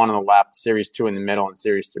Series 1 on the left, Series 2 in the middle, and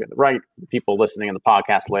Series 3 on the right. The people listening in the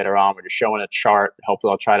podcast later on, we're just showing a chart.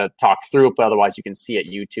 Hopefully I'll try to talk through it, but otherwise you can see at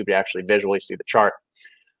YouTube to actually visually see the chart.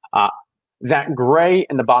 That gray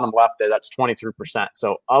in the bottom left there, that's 23%.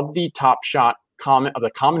 So of the Top Shot common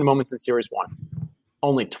moments in Series 1,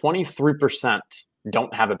 only 23%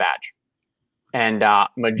 don't have a badge. And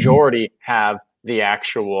majority have the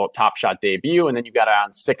actual Top Shot debut, and then you've got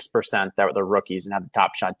around 6% that are the rookies and have the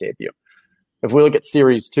Top Shot debut. If we look at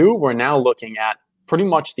Series 2, we're now looking at pretty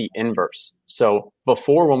much the inverse. So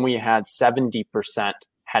before, when we had 70%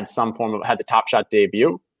 had the Top Shot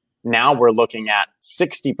debut, now we're looking at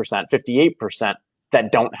 60%, 58%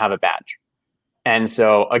 that don't have a badge. And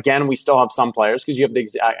so again, we still have some players, because you have the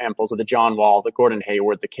examples of the John Wall, the Gordon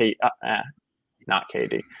Hayward, the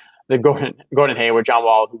Gordon Hayward, John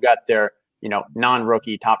Wall, who got their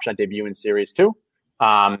non-rookie Top Shot debut in Series 2.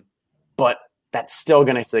 But that's still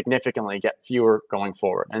going to significantly get fewer going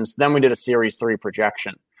forward. And so then we did a Series 3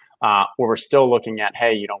 projection, where we're still looking at,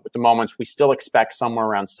 with the moments, we still expect somewhere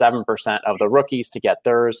around 7% of the rookies to get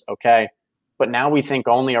theirs. Okay. But now we think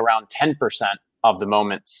only around 10% of the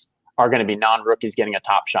moments are going to be non-rookies getting a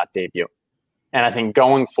Top Shot debut. And I think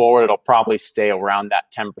going forward, it'll probably stay around that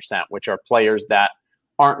 10%, which are players that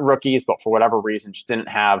aren't rookies, but for whatever reason just didn't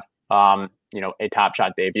have a Top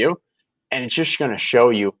Shot debut. And it's just going to show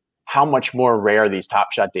you how much more rare these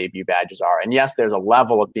Top Shot debut badges are. And yes, there's a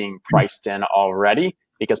level of being priced in already,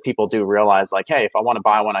 because people do realize, like, hey, if I want to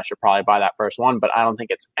buy one, I should probably buy that first one. But I don't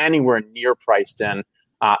think it's anywhere near priced in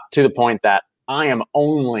to the point that I am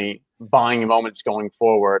only buying moments going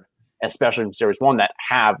forward, especially from Series 1, that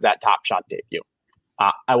have that Top Shot debut.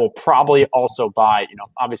 I will probably also buy,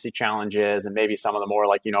 obviously challenges and maybe some of the more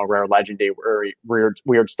like, rare legendary,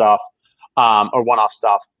 weird stuff or one-off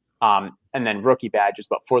stuff, and then rookie badges.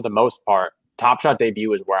 But for the most part, Top Shot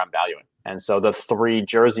debut is where I'm valuing. And so the 3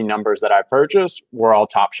 jersey numbers that I purchased were all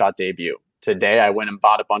Top Shot debut. Today, I went and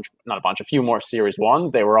bought a few more Series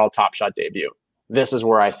 1s. They were all Top Shot debut. This is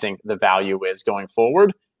where I think the value is going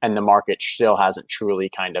forward, and the market still hasn't truly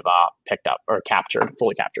kind of picked up or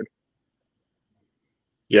fully captured.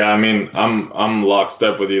 Yeah, I mean, I'm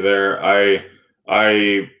lockstep with you there.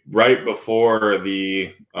 I right before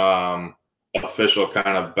the official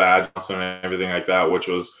kind of badge announcement and everything like that, which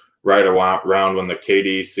was right around when the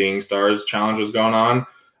KD Seeing Stars challenge was going on.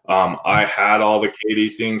 I had all the KD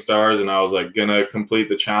Seeing Stars, and I was like gonna complete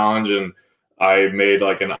the challenge, and I made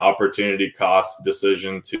like an opportunity cost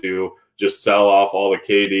decision to just sell off all the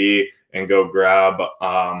KD and go grab.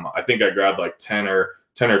 I think I grabbed like 10 or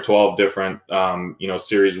 12 different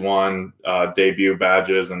Series 1 debut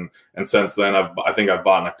badges, and since then I think I've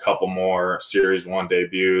bought a couple more Series 1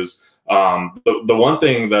 debuts. The one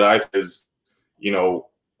thing that I think is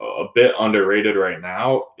a bit underrated right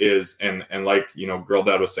now is, and like Girl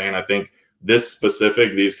Dad was saying, I think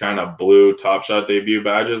these kind of blue Top Shot debut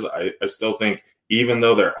badges, I still think, even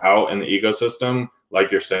though they're out in the ecosystem, like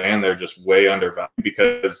you're saying, they're just way undervalued.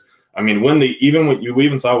 Because I mean, we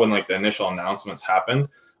even saw when like the initial announcements happened,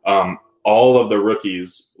 all of the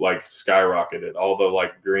rookies like skyrocketed. All the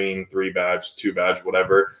like green 3 badge, 2 badge,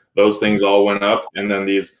 whatever, those things all went up, and then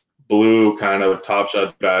these blue kind of Top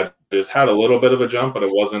Shot badges had a little bit of a jump, but it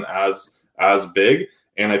wasn't as big.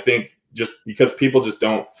 And I think just because people just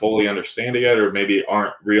don't fully understand it yet, or maybe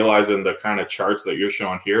aren't realizing the kind of charts that you're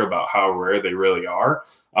showing here about how rare they really are.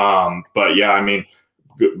 But yeah, I mean,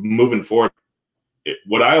 moving forward,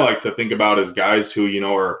 what I like to think about is guys who,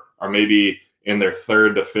 are maybe in their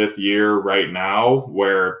 3rd to 5th year right now,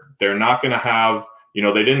 where they're not going to have, they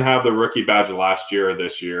didn't have the rookie badge last year or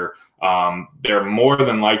this year. They're more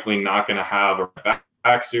than likely not going to have a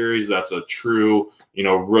back series that's a true,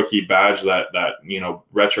 rookie badge that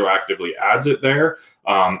retroactively adds it there.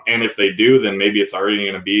 And if they do, then maybe it's already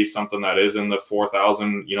going to be something that is in the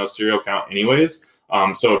 4,000, serial count anyways.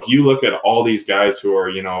 So if you look at all these guys who are,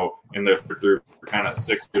 in their through kind of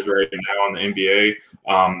 6 years right now in the NBA,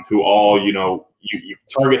 who all, you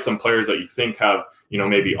target some players that you think have,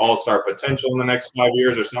 maybe all-star potential in the next 5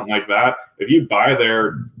 years or something like that. If you buy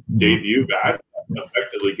their debut badge, it's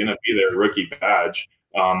effectively going to be their rookie badge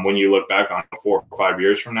when you look back on 4 or 5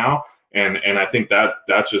 years from now. And I think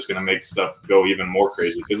that's just going to make stuff go even more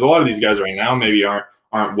crazy, because a lot of these guys right now maybe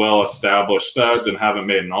aren't well-established studs and haven't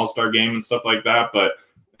made an all-star game and stuff like that. But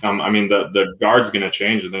I mean, the guard's going to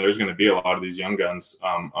change, and there's going to be a lot of these young guns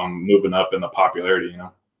moving up in the popularity,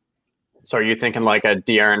 So are you thinking like a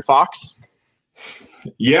De'Aaron Fox?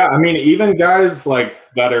 Yeah, I mean, even guys like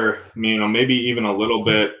that are, maybe even a little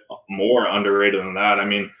bit more underrated than that. I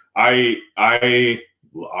mean, I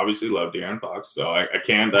obviously love De'Aaron Fox, so I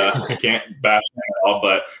can't bash him at all.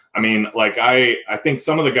 But I mean, like I think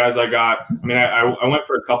some of the guys I got, I mean, I went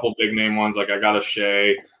for a couple big name ones. Like I got a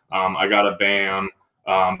Shea, I got a Bam,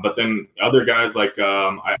 but then other guys like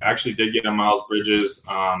I actually did get a Miles Bridges,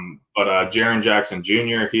 but Jaren Jackson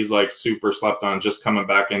Jr. He's like super slept on, just coming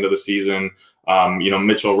back into the season.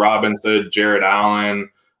 Mitchell Robinson, Jared Allen.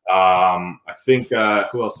 I think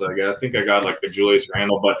who else did I get? I think I got like the Julius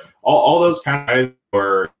Randle, but all those kind of guys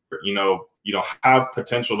are have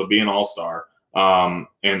potential to be an all-star,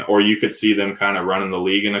 or you could see them kind of running the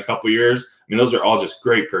league in a couple years. I mean, those are all just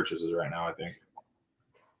great purchases right now, I think.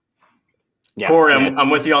 Yeah, Corey, I'm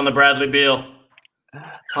with you on the Bradley Beal.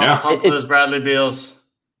 Pump those Bradley Beals.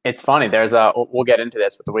 It's funny. We'll get into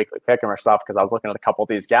this with the weekly pick'em stuff, because I was looking at a couple of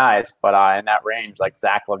these guys, but in that range, like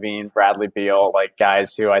Zach LaVine, Bradley Beal, like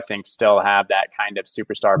guys who I think still have that kind of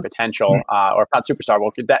superstar potential, or not superstar,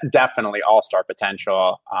 well, definitely all-star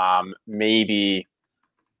potential. Maybe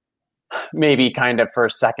kind of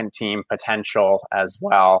first, second team potential as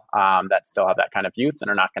well. That still have that kind of youth and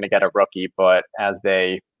are not going to get a rookie, but as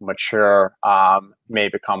they mature, may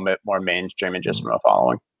become a bit more mainstream and just from a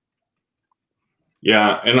following.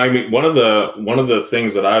 Yeah, and I mean, one of the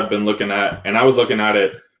things that I've been looking at, and I was looking at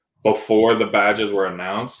it before the badges were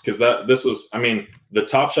announced, because this was, I mean, the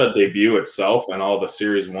Top Shot debut itself and all the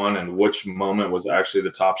Series 1 and which moment was actually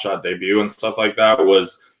the Top Shot debut and stuff like that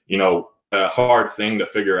was, a hard thing to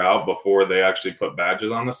figure out before they actually put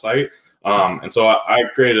badges on the site. And so I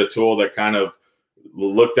created a tool that kind of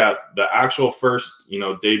looked at the actual first,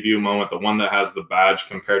 debut moment, the one that has the badge,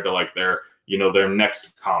 compared to like their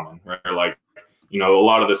next common, right? Like, a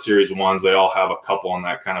lot of the Series 1s, they all have a couple in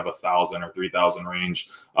that kind of 1,000 or 3,000 range.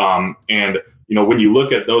 And, when you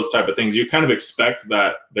look at those type of things, you kind of expect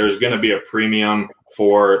that there's going to be a premium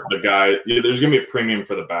for the guy. There's going to be a premium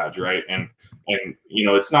for the badge, right? And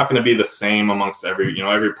it's not going to be the same amongst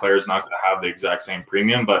every player is not going to have the exact same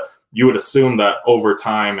premium, but you would assume that over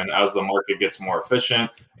time, and as the market gets more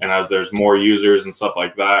efficient and as there's more users and stuff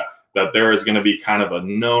like that, that there is going to be kind of a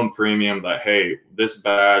known premium that, hey, this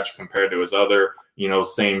badge compared to his other,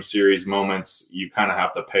 same series moments, you kind of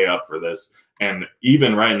have to pay up for this. And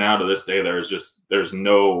even right now to this day, there's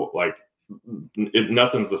no, like,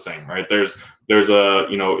 nothing's the same, right? There's a,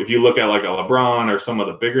 if you look at like a LeBron or some of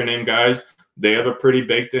the bigger name guys, they have a pretty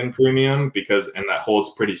baked in premium and that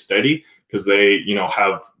holds pretty steady, because they,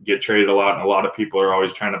 get traded a lot, and a lot of people are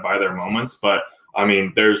always trying to buy their moments. But I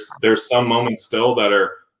mean, there's some moments still that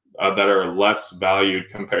are less valued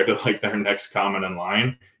compared to like their next common in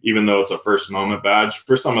line, even though it's a first moment badge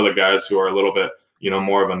for some of the guys who are a little bit,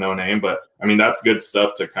 more of a no name. But I mean, that's good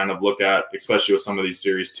stuff to kind of look at, especially with some of these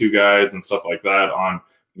Series 2 guys and stuff like that, on,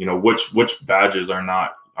 which badges are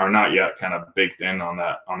not yet kind of baked in on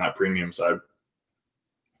that premium side.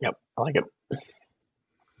 Yep. I like it.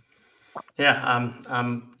 Yeah,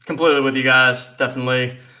 I'm completely with you guys.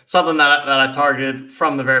 Definitely something that I targeted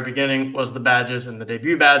from the very beginning was the badges and the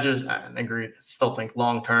debut badges. And I agree. Still think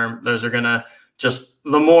long term, those are gonna just,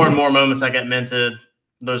 the more and more moments that get minted,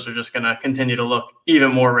 those are just gonna continue to look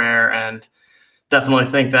even more rare. And definitely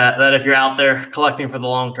think that if you're out there collecting for the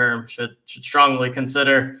long term, should strongly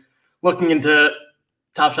consider looking into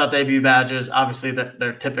Top Shot debut badges. Obviously,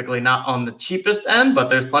 they're typically not on the cheapest end, but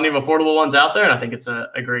there's plenty of affordable ones out there. And I think it's a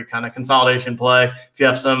great kind of consolidation play. If you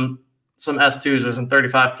have some some S2s or some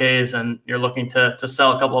 35Ks and you're looking to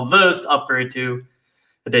sell a couple of those to upgrade to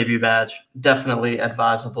the debut badge, definitely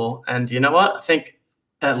advisable. And you know what? I think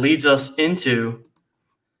that leads us into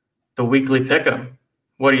the weekly pick'em.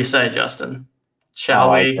 What do you say, Justin?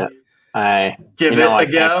 Shall we give it a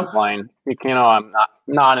go? Complain. I'm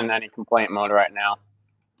not in any complaint mode right now.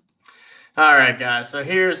 All right, guys. So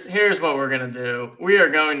here's what we're going to do. We are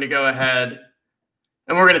going to go ahead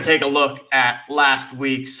and we're going to take a look at last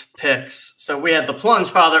week's picks. So we had the Plunge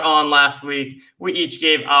Father on last week. We each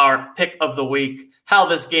gave our pick of the week. How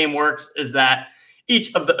this game works is that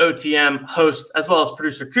each of the OTM hosts, as well as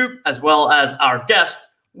producer Coop, as well as our guest,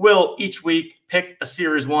 will each week pick a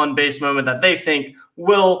Series 1 base moment that they think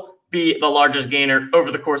will be the largest gainer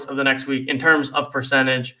over the course of the next week in terms of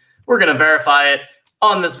percentage. We're going to verify it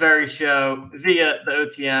on this very show via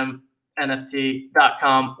the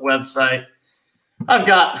OTMNFT.com website. I've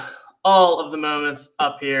got all of the moments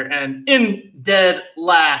up here, and in dead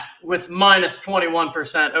last with minus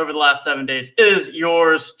 21% over the last 7 days is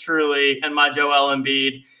yours truly and my Joel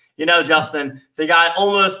Embiid. You know, Justin, the guy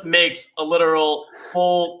almost makes a literal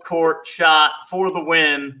full court shot for the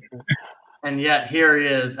win, and yet here he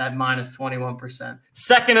is at minus 21%.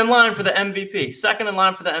 Second in line for the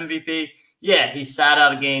MVP. Yeah, he sat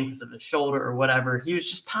out a game because of his shoulder or whatever. He was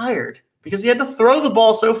just tired because he had to throw the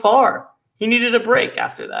ball so far. He needed a break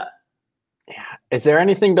after that. Yeah. Is there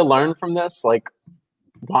anything to learn from this? Like,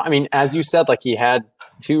 I mean, as you said, like he had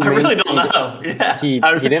two. I really don't know. Yeah. He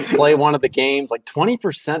didn't play one of the games. Like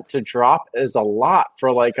 20% to drop is a lot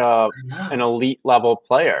for like an elite level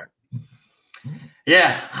player.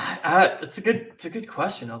 Yeah, it's a good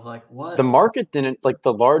question of like what the market didn't like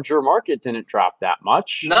the larger market didn't drop that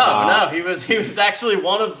much. No, he was actually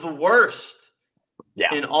one of the worst.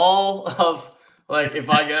 Yeah. In all of like if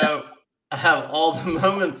I have all the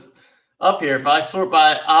moments up here. If I sort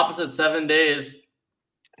by opposite 7 days,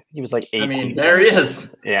 he was like 18. I mean, there he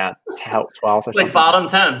is. Yeah, 12 or something. Like bottom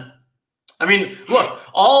 10. I mean, look,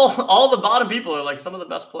 all the bottom people are like some of the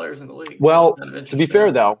best players in the league. Well, to be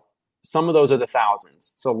fair though, some of those are the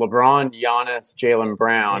thousands. So LeBron, Giannis, Jaylen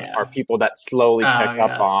Brown are people that slowly pick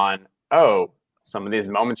up on, some of these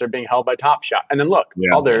moments are being held by Top Shot. And then look,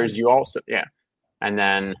 others you also, and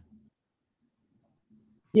then,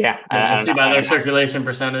 I see by their circulation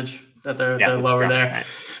percentage that they're lower there. Right.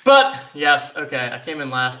 But yes, okay, I came in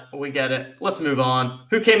last. We get it. Let's move on.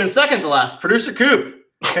 Who came in second to last? Producer Coop.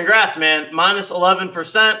 Congrats, man. Minus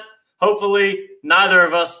 11%. Hopefully neither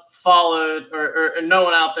of us followed or no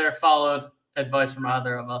one out there followed advice from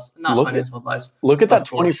either of us. Not financial advice. Look at that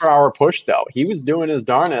 24-hour push, though. He was doing his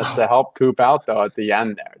darnest to help Coop out, though, at the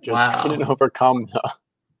end there. Just couldn't overcome the...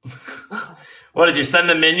 What, did you send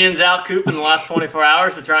the minions out, Coop, in the last 24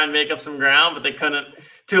 hours to try and make up some ground, but they couldn't?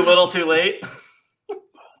 Too little, too late?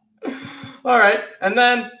 All right. And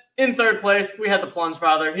then in third place, we had the Plunge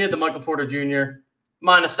Father. He had the Michael Porter Jr.,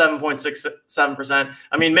 minus 7.67%.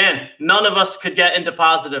 I mean, man, none of us could get into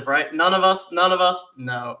positive, right? None of us?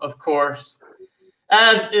 No, of course.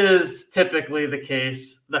 As is typically the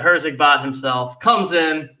case, the Herzig bot himself comes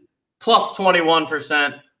in plus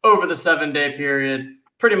 21% over the 7-day period.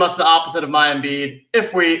 Pretty much the opposite of my Embiid.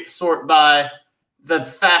 If we sort by the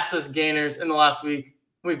fastest gainers in the last week,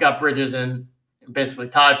 we've got Bridges in basically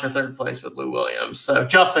tied for third place with Lou Williams. So,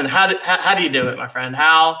 Justin, how do you do it, my friend?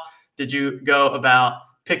 How did you go about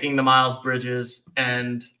picking the Miles Bridges?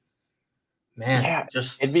 And man,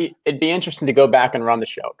 it'd be interesting to go back and run the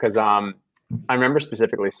show because I remember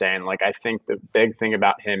specifically saying, like, I think the big thing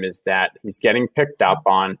about him is that he's getting picked up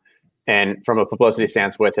on and from a publicity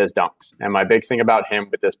stance with his dunks. And my big thing about him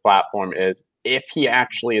with this platform is if he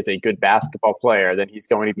actually is a good basketball player, then he's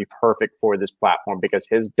going to be perfect for this platform because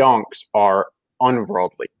his dunks are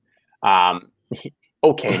unworldly.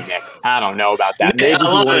 Okay, Nick, I don't know about that. Maybe I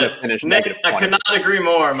love it. Nick, I could not agree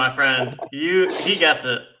more, my friend. He gets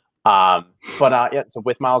it. So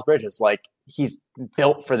with Miles Bridges, like he's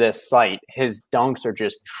built for this site. His dunks are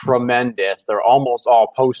just tremendous. They're almost all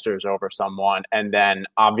posters over someone. And then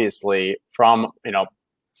obviously from,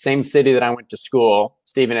 same city that I went to school,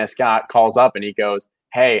 Stephen A. Scott calls up and he goes,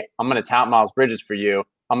 "Hey, I'm going to tout Miles Bridges for you.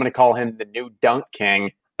 I'm going to call him the new dunk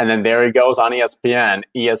king." And then there he goes on ESPN.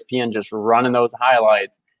 ESPN just running those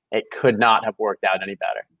highlights. It could not have worked out any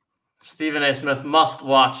better. Stephen A. Smith must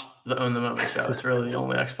watch the Own the Moment show. It's really the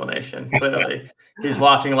only explanation. Clearly, he's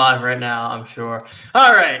watching live right now, I'm sure.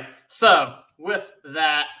 All right. So with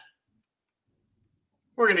that,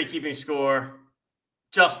 we're going to be keeping score.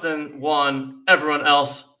 Justin 1, everyone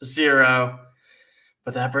else 0.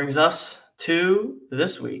 But that brings us to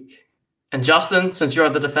this week. And Justin, since you're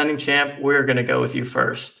the defending champ, we're going to go with you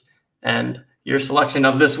first. And Your selection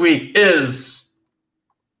of this week is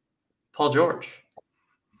Paul George.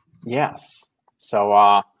 Yes.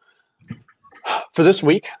 So for this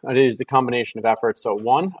week, it is the combination of efforts. So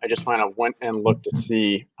one, I just kind of went and looked to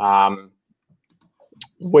see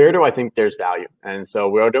where do I think there's value? And so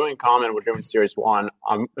we're doing common, we're doing series one.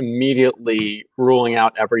 I'm immediately ruling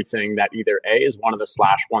out everything that either A is one of the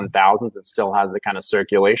 /1000s that still has the kind of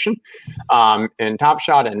circulation in Top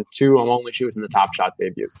Shot, and two, I'm only choosing the Top Shot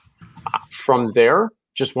debuts. From there,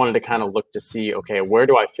 just wanted to kind of look to see, okay, where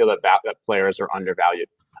do I feel that players are undervalued?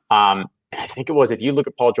 And I think it was, if you look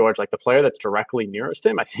at Paul George, like the player that's directly nearest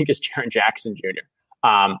him, I think is Jaren Jackson Jr.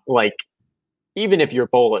 Like, even if you're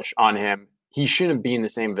bullish on him, he shouldn't be in the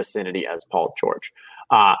same vicinity as Paul George.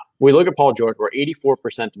 We look at Paul George, we're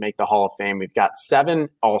 84% to make the Hall of Fame. We've got 7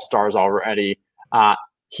 All-Stars already.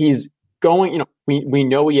 He's going, we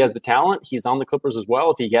know he has the talent. He's on the Clippers as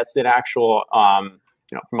well. If he gets that actual,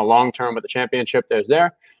 from a long term with the championship, there's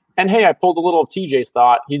there. And hey, I pulled a little of TJ's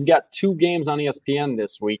thought. He's got 2 games on ESPN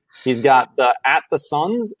this week. He's got at the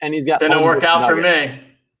Suns, and he's got. Didn't work out for me.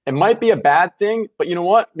 It might be a bad thing, but you know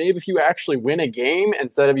what? Maybe if you actually win a game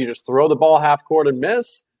instead of you just throw the ball half court and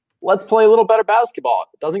miss, let's play a little better basketball.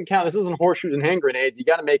 It doesn't count. This isn't horseshoes and hand grenades. You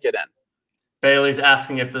got to make it in. Bailey's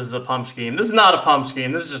asking if this is a pump scheme. This is not a pump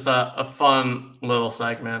scheme. This is just a fun little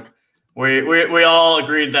segment. We all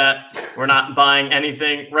agreed that we're not buying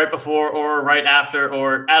anything right before or right after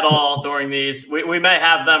or at all during these. We may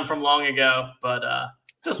have them from long ago, but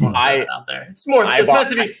just want to put it out there. It's meant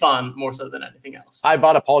to be fun more so than anything else. I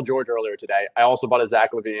bought a Paul George earlier today. I also bought a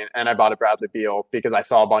Zach LaVine, and I bought a Bradley Beal because I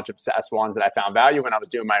saw a bunch of S1s that I found value when I was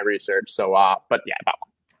doing my research. So, but yeah, I bought one.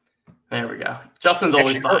 There we go. Justin's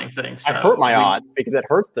always buying things. So I hurt my odds because it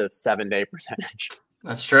hurts the 7-day percentage.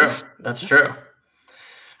 That's true. That's true.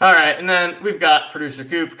 All right, and then we've got producer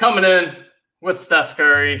Coop coming in with Steph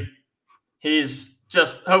Curry. He's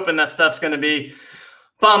just hoping that Steph's going to be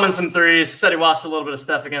bombing some threes. Said he watched a little bit of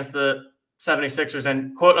Steph against the 76ers,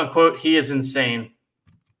 and quote unquote, he is insane.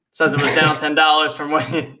 Says it was down $10 from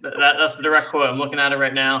when that's the direct quote. I'm looking at it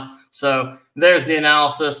right now. So there's the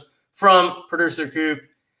analysis from producer Coop.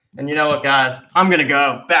 And you know what, guys? I'm going to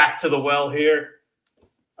go back to the well here.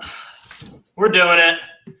 We're doing it.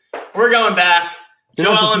 We're going back.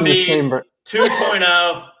 Joel Embiid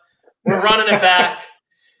 2.0. We're running it back.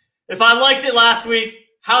 If I liked it last week,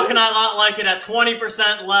 how can I not like it at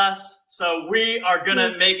 20% less? So we are going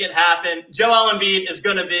to make it happen. Joel Embiid is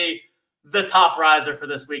going to be the top riser for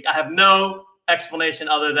this week. I have no explanation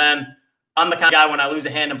other than I'm the kind of guy when I lose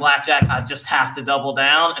a hand in blackjack, I just have to double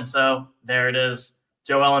down. And so there it is.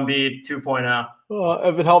 Joel Embiid 2.0.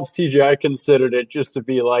 If it helps TJ, I considered it just to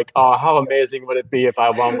be like, oh, how amazing would it be if I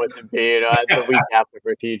won with Embiid the week after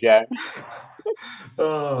for TJ.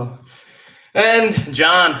 Oh. And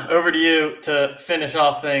John, over to you to finish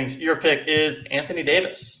off things. Your pick is Anthony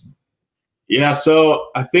Davis. Yeah, so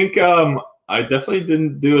I think I definitely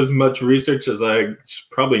didn't do as much research as I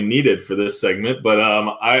probably needed for this segment, but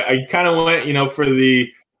I kind of went, for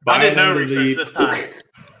the. I did no research this time.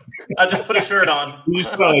 I just put a shirt on. You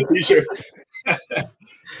just put on a t-shirt.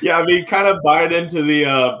 Yeah, I mean, kind of buying into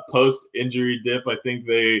the post-injury dip. I think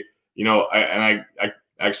they, I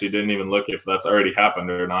actually didn't even look if that's already happened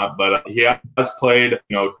or not, but he has played,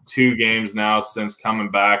 2 games now since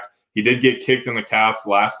coming back. He did get kicked in the calf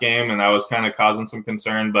last game, and that was kind of causing some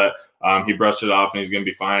concern, but he brushed it off, and he's going to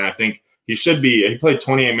be fine. I think he played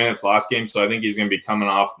 28 minutes last game, so I think he's going to be coming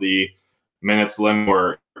off the minutes limit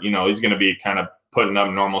where, he's going to be kind of putting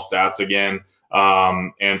up normal stats again.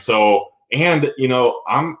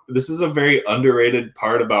 This is a very underrated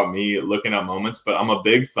part about me looking at moments, but I'm a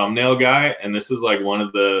big thumbnail guy, and this is like one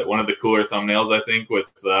of the cooler thumbnails, I think, with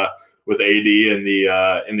AD and the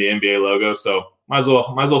NBA logo. So might as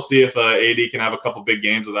well see if AD can have a couple big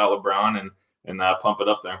games without LeBron and pump it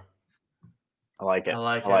up there. I like it.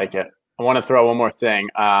 I want to throw one more thing.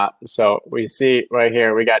 So we see right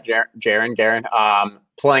here, we got Jaren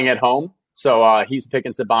playing at home. So he's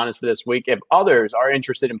picking Sabonis for this week. If others are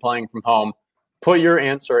interested in playing from home, put your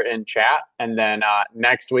answer in chat, and then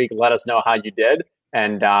next week let us know how you did,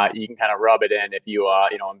 and you can kind of rub it in if you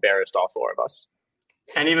embarrassed all 4 of us.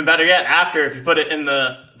 And even better yet, after, if you put it in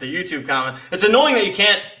the YouTube comment. It's annoying that you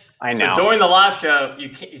can't. I know. So during the live show, you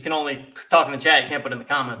can only talk in the chat. You can't put it in the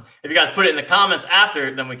comments. If you guys put it in the comments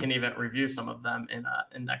after, then we can even review some of them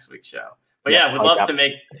in next week's show. But yeah, we'd love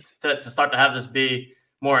to start to have this be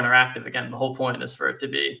more interactive. Again, the whole point is for it to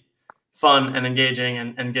be fun and engaging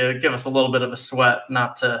and give us a little bit of a sweat,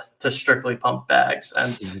 not to strictly pump bags.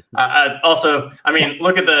 And I mean,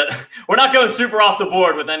 look at we're not going super off the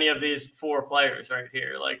board with any of these 4 players right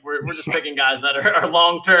here. Like we're just picking guys that are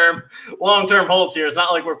long-term holds here. It's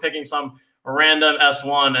not like we're picking some random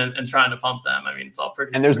S1 and trying to pump them. I mean, it's all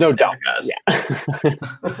pretty. And there's no dump, guys.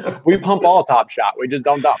 Yeah. We pump all Top Shot. We just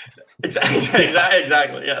don't dump.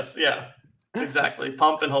 Exactly. Yes. Yeah. Exactly.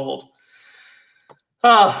 Pump and hold.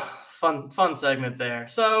 Oh, fun segment there.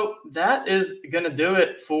 So that is going to do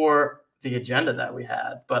it for the agenda that we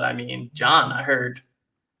had. But I mean, John, I heard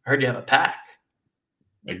you have a pack.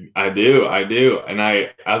 I do. And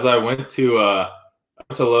as I went to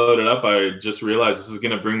load it up, I just realized this is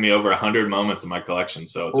going to bring me over 100 moments in my collection.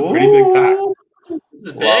 So it's a pretty big pack. This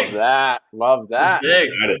is big. Love that. Big.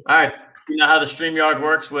 All right. You know how the StreamYard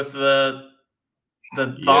works with the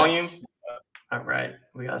volume? Yes. All right.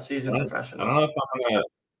 We got a seasoned professional. I don't know if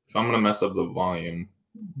I'm gonna mess up the volume,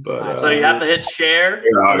 but so you have to hit share,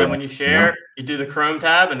 and then when you share, you do the Chrome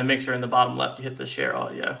tab, and then make sure in the bottom left you hit the share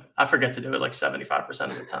audio. I forget to do it like 75%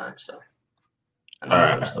 of the time, so. All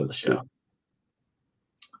right, let's see.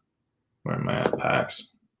 Where am I at packs?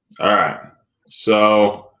 All right,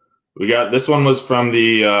 so we got this one was from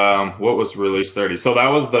the what was release 30. So that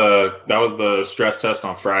was the stress test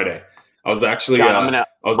on Friday. I was actually John,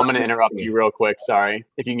 I'm gonna interrupt you real quick. Sorry,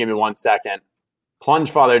 if you can give me 1 second.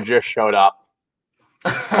 Plunge Father just showed up.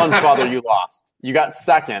 Plunge Father, you lost. You got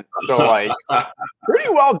second, so like pretty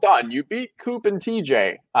well done. You beat Coop and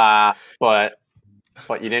TJ, but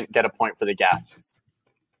you didn't get a point for the guests.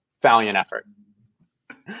 Valiant effort.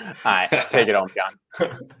 All right, take it home, John.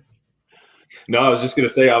 No, I was just gonna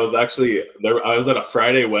say I was actually there. I was at a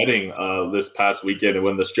Friday wedding this past weekend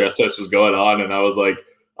when the stress test was going on, and I was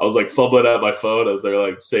like fumbling at my phone as they're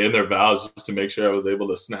like saying their vows just to make sure I was able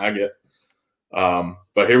to snag it.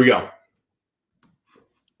 But here we go.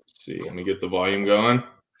 Let's see, let me get the volume going.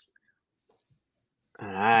 All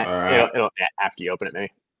right. It'll after you open it,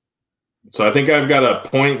 maybe. So I think I've got a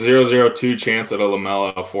 0.002 chance at a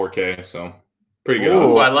Lamella 4K. So pretty good.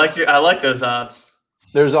 Ooh, I like those odds.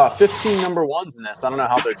 There's 15 number ones in this. I don't know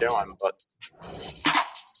how they're doing, but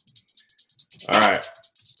all right.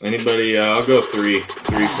 Anybody? I'll go three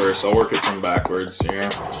first. I'll work it from backwards here.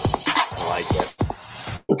 I like it.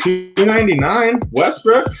 299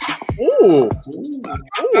 Westbrook. Ooh,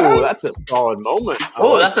 that's a solid moment.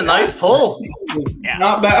 Oh, that's a nice pull. Yeah.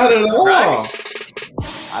 Not bad at all. Right.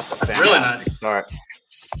 That's a fantastic really nice start.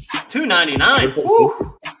 299.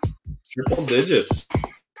 Triple digits.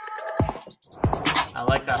 I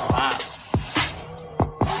like that a lot.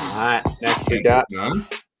 All right, next we got none.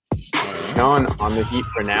 None on the Heat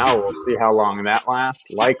for now. We'll see how long that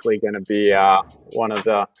lasts. Likely going to be one of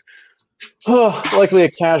the likely a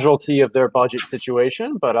casualty of their budget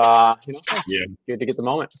situation, but good to get the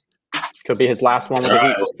moment. Could be his last one with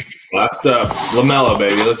the Heat. Last up, Lamella,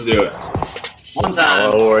 baby. Let's do it. One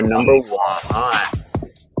time. Or number 1. All right.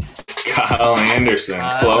 Kyle Anderson,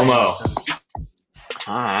 slow-mo.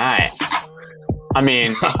 All right. I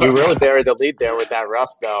mean, we really buried the lead there with that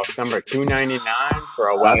Russ, though. Number 299 for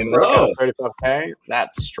a Westbrook at 35K.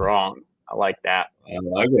 That's strong. I like that. I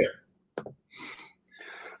like it.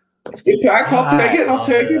 That's a good pack. I'll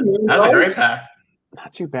take it. That's a great pack.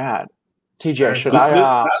 Not too bad. TJ, should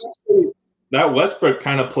I? That Westbrook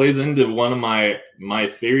kind of plays into one of my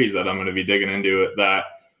theories that I'm going to be digging into it. That,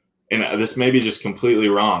 and this may be just completely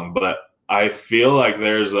wrong, but I feel like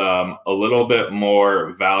there's a little bit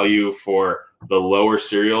more value for the lower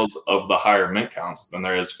serials of the higher mint counts than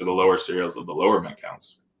there is for the lower serials of the lower mint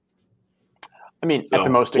counts. I mean, at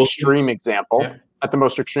the most extreme example,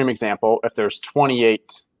 if there's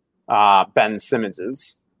 28 Ben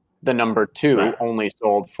Simmonses, the number 2 only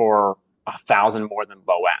sold for 1,000 more than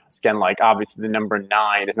low ask. And like, obviously the number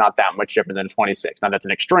 9 is not that much different than a 26. Now that's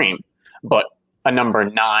an extreme, but a number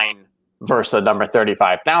 9 versus a number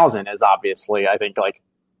 35,000 is obviously, I think, like,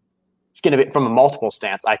 it's going to be from a multiple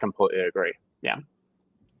stance. I completely agree. Yeah.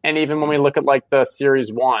 And even when we look at like the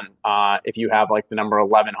series 1, if you have like the number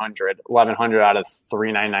 1100 out of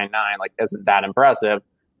 3999, like, isn't that impressive?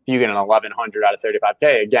 If you get an 1100 out of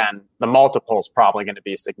 35K, again, the multiple is probably going to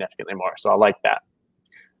be significantly more. So I like that.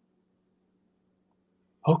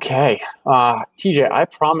 Okay. TJ, I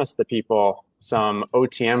promised the people some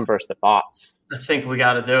OTM versus the bots. I think we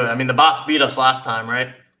got to do it. I mean, the bots beat us last time,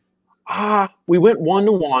 right? We went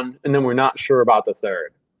 1-1, and then we're not sure about the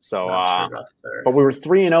third. So, but we were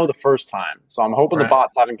 3-0 the first time. So I'm hoping the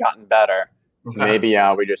bots haven't gotten better. Okay. Maybe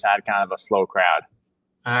we just had kind of a slow crowd.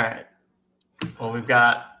 All right. Well, we've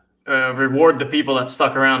got reward the people that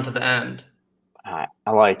stuck around to the end. All right.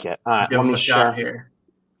 I like it. All right. Give them a shot here.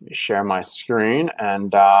 Let me share my screen,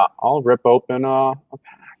 and I'll rip open a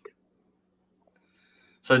pack.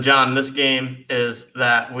 So, John, this game is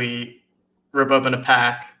that we rip open a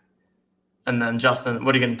pack, and then Justin,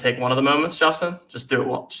 what are you going to take one of the moments, Justin? Just do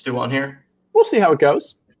one here. We'll see how it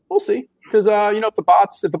goes. We'll see, because if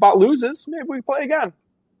the bot loses, maybe we play again.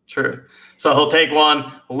 True. So he'll take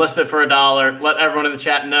one, list it for $1, let everyone in the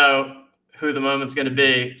chat know who the moment's going to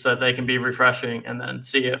be so that they can be refreshing, and then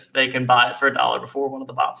see if they can buy it for $1 before one of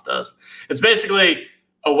the bots does. It's basically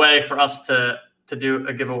a way for us to do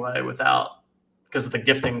a giveaway without, because the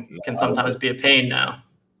gifting can sometimes be a pain now.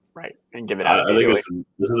 Right, and give it out. I think this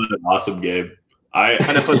is an awesome game.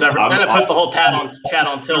 And it puts the whole chat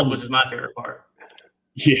on tilt, which is my favorite part.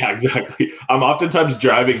 Yeah, exactly. I'm oftentimes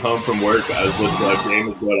driving home from work as this game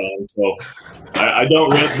is going on, so I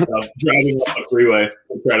don't risk driving up a freeway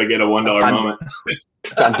to try to get a $1 moment.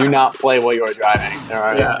 John, do not play while you're driving. There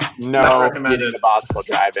are no getting the bots while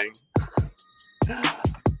driving.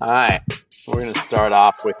 All right, we're going to start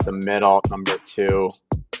off with the middle, number 2.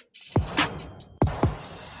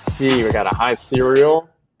 See, we got a high cereal.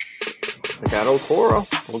 We got Okoro.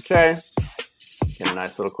 Okay. Get a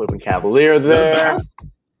nice little Cleveland Cavalier there.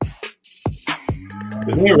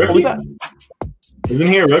 Isn't he a rookie? Isn't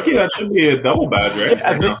he a rookie? That should be a double badge, right?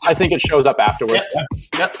 Yeah, I think it shows up afterwards.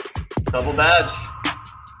 Yep. Double badge.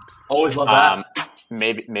 Always love that.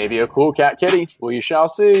 Maybe a cool cat kitty. We shall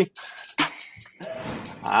see.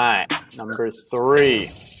 All right, number 3.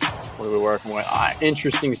 What are we working with?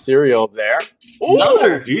 Interesting cereal there. Ooh,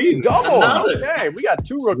 Another. Double. Okay, we got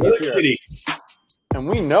 2 rookies here. Kitty. And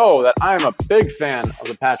we know that I'm a big fan of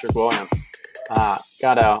the Patrick Williams.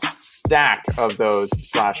 Got a stack of those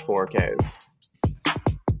 /4Ks.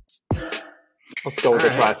 Let's go with the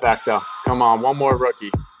trifecta. Come on, one more rookie.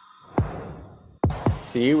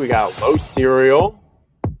 See, we got a low cereal.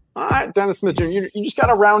 All right, Dennis Smith Jr., you just got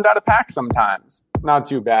to round out a pack sometimes. Not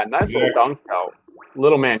too bad. Nice little dunk though.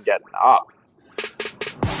 Little man getting up.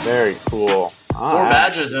 Very cool. 4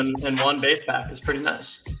 badges in one base pack is pretty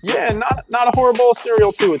nice. Yeah, not a horrible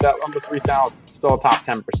cereal too with that number 3,000. Still a top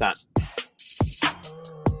 10%.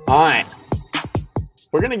 All right,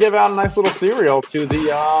 we're gonna give out a nice little cereal to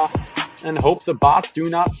and hope the bots do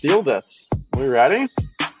not steal this. We ready?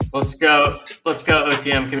 Let's go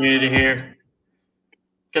OTM community here.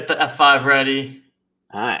 Get the F5 ready.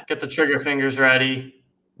 All right. Get the trigger fingers ready.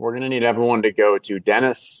 We're gonna need everyone to go to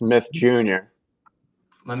Dennis Smith Jr.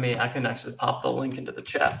 I can actually pop the link into the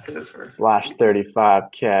chat too for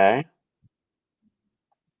 /35K.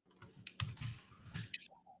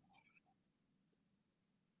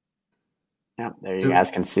 Yeah, there you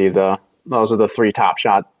guys can see those are the 3 Top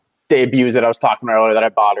Shot debuts that I was talking about earlier that I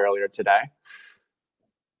bought earlier today.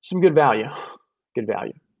 Some good value. Good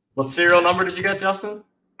value. What serial number did you get, Justin?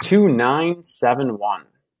 2971.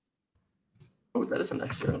 Oh, that is a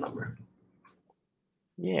next serial number.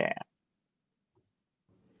 Yeah.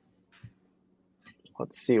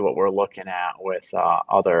 Let's see what we're looking at with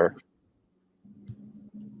other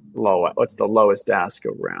low. What's the lowest ask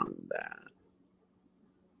around that?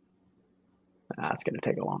 That's going to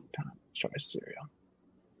take a long time. Let's try cereal.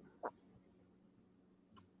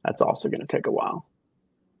 That's also going to take a while.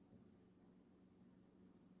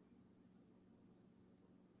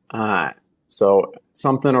 All right. So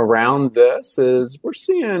something around this is we're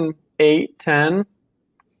seeing 8, 10,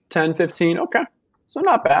 15. Okay. So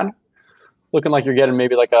not bad. Looking like you're getting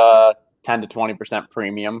maybe like a 10 to 20%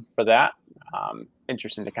 premium for that.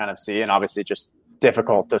 Interesting to kind of see, and obviously just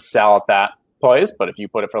difficult to sell at that place. But if you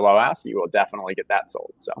put it for low ask, you will definitely get that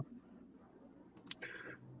sold. So,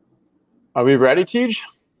 are we ready, Tej?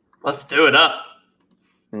 Let's do it up.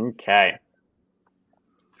 Okay.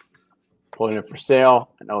 Pulling it for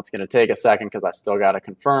sale. I know it's going to take a second because I still got to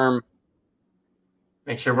confirm.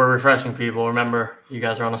 Make sure we're refreshing people. Remember, you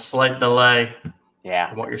guys are on a slight delay. Yeah.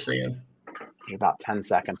 From what you're seeing. About 10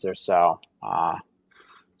 seconds or so. I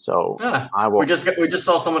will. We just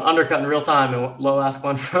saw someone undercut in real time and low ask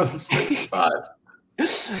one from 65.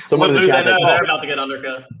 Someone in the chat like, they're about to get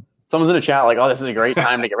undercut. Someone's in the chat like, "Oh, this is a great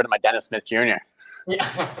time to get rid of my Dennis Smith Jr." Yeah.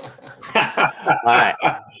 All right.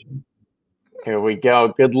 Here we go.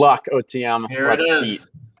 Good luck, OTM. Here it is.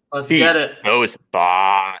 Let's get it. Those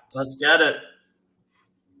bots. Let's get it.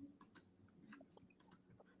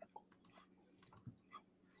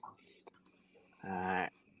 All right.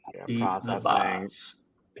 Processing.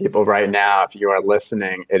 People right now, if you are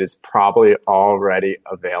listening, it is probably already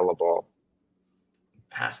available.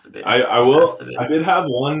 Has to be. I will. I did have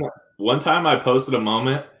one time I posted a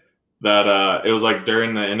moment that it was like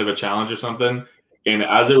during the end of a challenge or something, And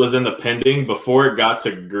as it was in the pending, before it got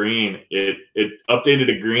to green, it updated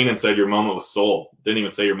to green and said your moment was sold. Didn't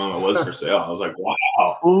even say your moment was for sale. I was like,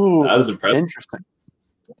 wow, Ooh, that was impressive. Interesting.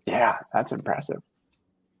 Yeah, that's impressive.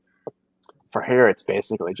 For here, it's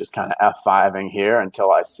basically just kind of F5ing here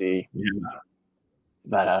until I see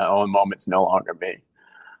that moment's no longer me.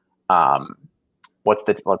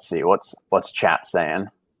 Let's see, what's chat saying?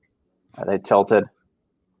 Are they tilted?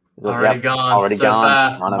 Already gone. Already so gone.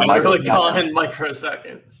 Fast. Literally gone in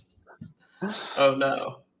microseconds. Oh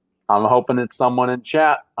no. I'm hoping it's someone in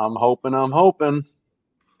chat. I'm hoping. I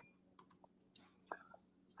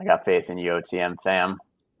got faith in you, OTM fam.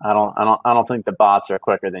 I don't think the bots are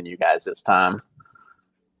quicker than you guys this time.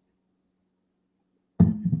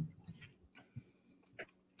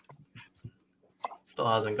 Still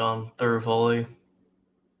hasn't gone through fully.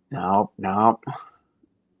 Nope.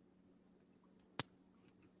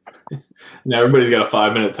 Now everybody's got a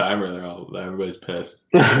 5-minute timer. Everybody's pissed.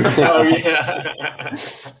 Oh yeah.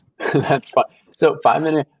 That's fine. So 5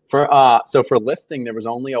 minutes for listing, there was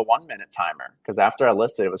only a 1 minute timer because after I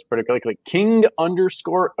listed, it was pretty quickly.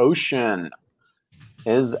 King_Ocean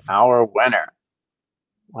is our winner.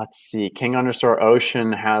 Let's see.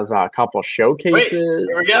 King_Ocean has a couple showcases. Wait, here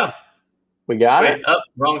we go. We got it. Oh,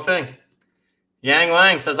 wrong thing. Yang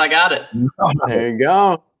Lang says I got it. There you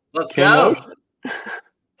go. Let's King go. Ocean.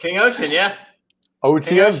 King Ocean, yeah.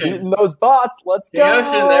 OTM beating those bots. Let's King go.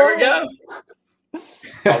 Ocean, there we go.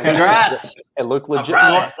 Congrats. It looked legit.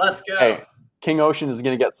 Let's go. Hey, King Ocean is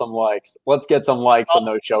going to get some likes. Let's get some likes on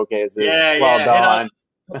those showcases. Yeah, well done.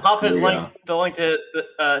 Pop his link, the link to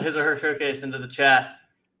his or her showcase into the chat.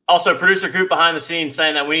 Also, producer Coop behind the scenes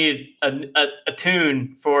saying that we need a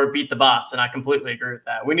tune for Beat the Bots, and I completely agree with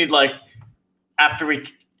that. We need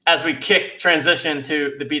as we kick transition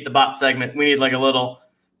to the Beat the Bot segment, we need like a little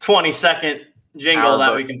 20-second jingle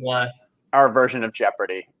that we can play. Our version of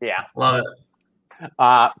Jeopardy. Yeah. Love it.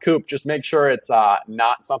 Coop, just make sure it's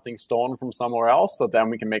not something stolen from somewhere else, so then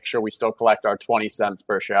we can make sure we still collect our 20 cents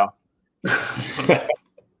per show.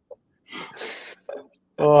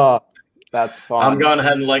 Oh, that's fun. I'm going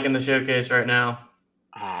ahead and liking the showcase right now.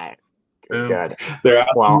 All right. Boom. Good. They're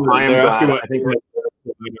asking, they're asking what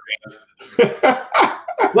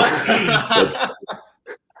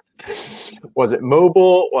was it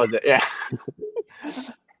mobile? Was it? Yeah.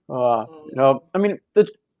 I mean, the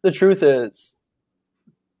truth is,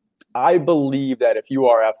 I believe that if you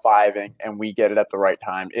are F5ing and we get it at the right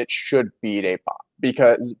time, it should beat a bot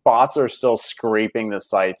because bots are still scraping the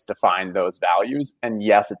sites to find those values. And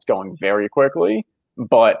yes, it's going very quickly,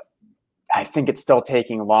 but I think it's still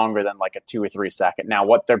taking longer than like a 2 or 3 second. Now,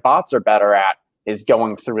 what their bots are better at is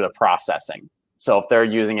going through the processing. So if they're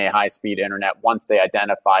using a high-speed internet, once they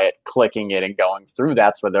identify it, clicking it and going through,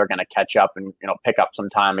 that's where they're going to catch up and pick up some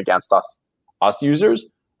time against us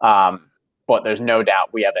users. But there's no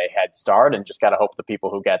doubt we have a head start, and just got to hope the people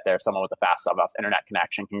who get there, someone with a fast enough internet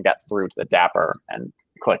connection, can get through to the Dapper and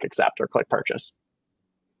click accept or click purchase.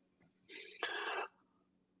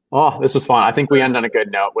 Oh, this was fun. I think we end on a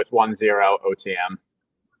good note with 1-0 OTM.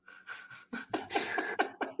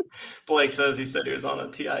 Blake says he said he was on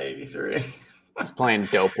a TI-83. I was playing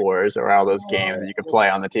Dope Wars or all those games that you could play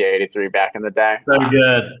on the TI-83 back in the day. So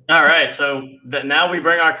good. All right, so now we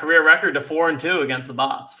bring our career record to 4-2 against the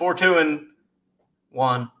bots. 4-2-1.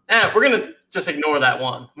 We're gonna just ignore that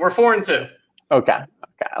one. We're 4-2. Okay,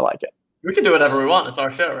 I like it. We can do whatever we want. It's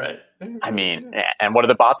our show, right? I mean, and what are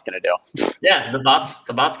the bots gonna do? Yeah, the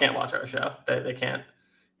bots can't watch our show. They can't.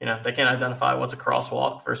 They can't identify what's a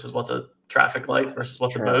crosswalk versus what's a traffic light versus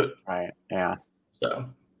what's a boat. Right. Yeah. So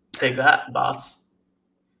take that, bots.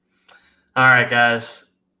 All right, guys.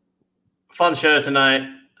 Fun show tonight.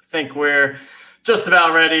 I think we're just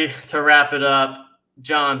about ready to wrap it up.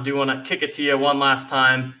 John, do you want to kick it to you one last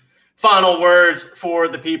time? Final words for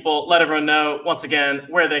the people. Let everyone know, once again,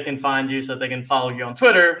 where they can find you so they can follow you on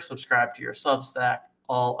Twitter, subscribe to your Substack,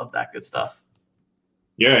 all of that good stuff.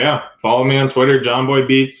 Yeah. Follow me on Twitter,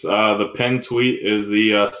 JonBoyBeats. The pinned tweet is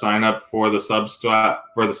the sign up for the Substack.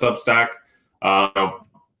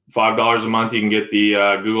 $5 a month, you can get the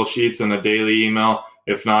Google Sheets and a daily email.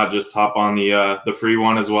 If not, just hop on the free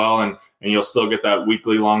one as well, and you'll still get that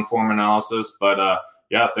weekly long form analysis. But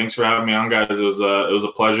thanks for having me on, guys. It was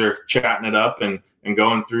a pleasure chatting it up and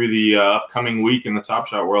going through the upcoming week in the Top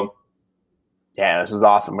Shot world. Yeah, this was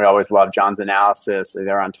awesome. We always love John's analysis.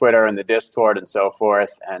 They're on Twitter and the Discord and so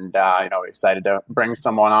forth. And, we're excited to bring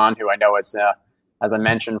someone on who I know is, as I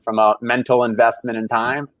mentioned, from a mental investment in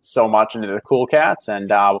time, so much into the Cool Cats. And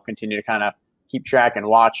we'll continue to kind of keep track and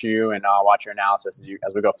watch you and watch your analysis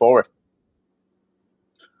as we go forward.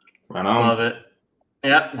 Right on. Love it.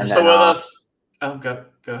 Yeah, if you're still with us, Oh, go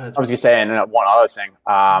ahead. I was going to say, and one other thing.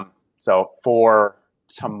 So for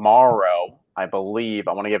tomorrow, I believe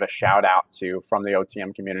I want to give a shout out to from the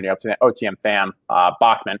OTM community, up to the OTM fam.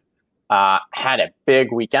 Bachman had a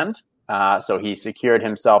big weekend. So he secured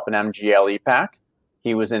himself an MGLE pack.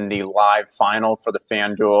 He was in the live final for the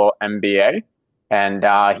FanDuel NBA. And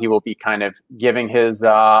he will be kind of giving his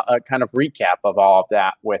a kind of recap of all of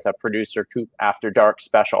that with a Producer Coop After Dark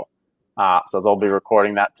special. So they'll be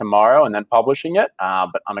recording that tomorrow and then publishing it.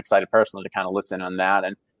 But I'm excited personally to kind of listen on that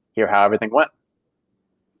and hear how everything went.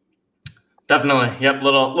 Definitely. Yep.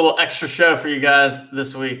 Little extra show for you guys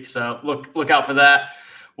this week. So look out for that.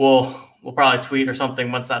 We'll probably tweet or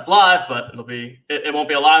something once that's live, but it won't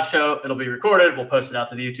be a live show. It'll be recorded. We'll post it out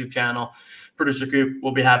to the YouTube channel. Producer Coop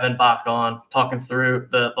will be having Bach on, talking through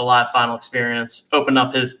the live final experience, open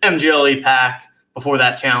up his MGLE pack before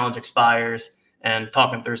that challenge expires, and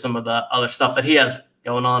talking through some of the other stuff that he has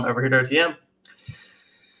going on over here at OTM.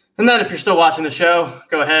 And then if you're still watching the show,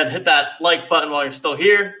 go ahead, hit that like button while you're still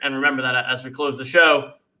here. And remember that as we close the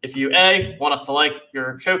show, if you, A, want us to like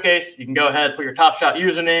your showcase, you can go ahead, put your Top Shot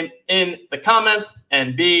username in the comments.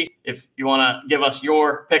 And B, if you want to give us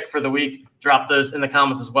your pick for the week, drop those in the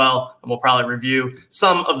comments as well. And we'll probably review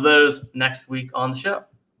some of those next week on the show.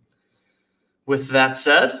 With that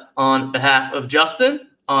said, on behalf of Justin,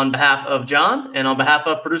 on behalf of John, and on behalf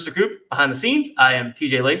of Producer Coop behind the scenes, I am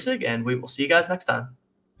TJ Lasig, and we will see you guys next time.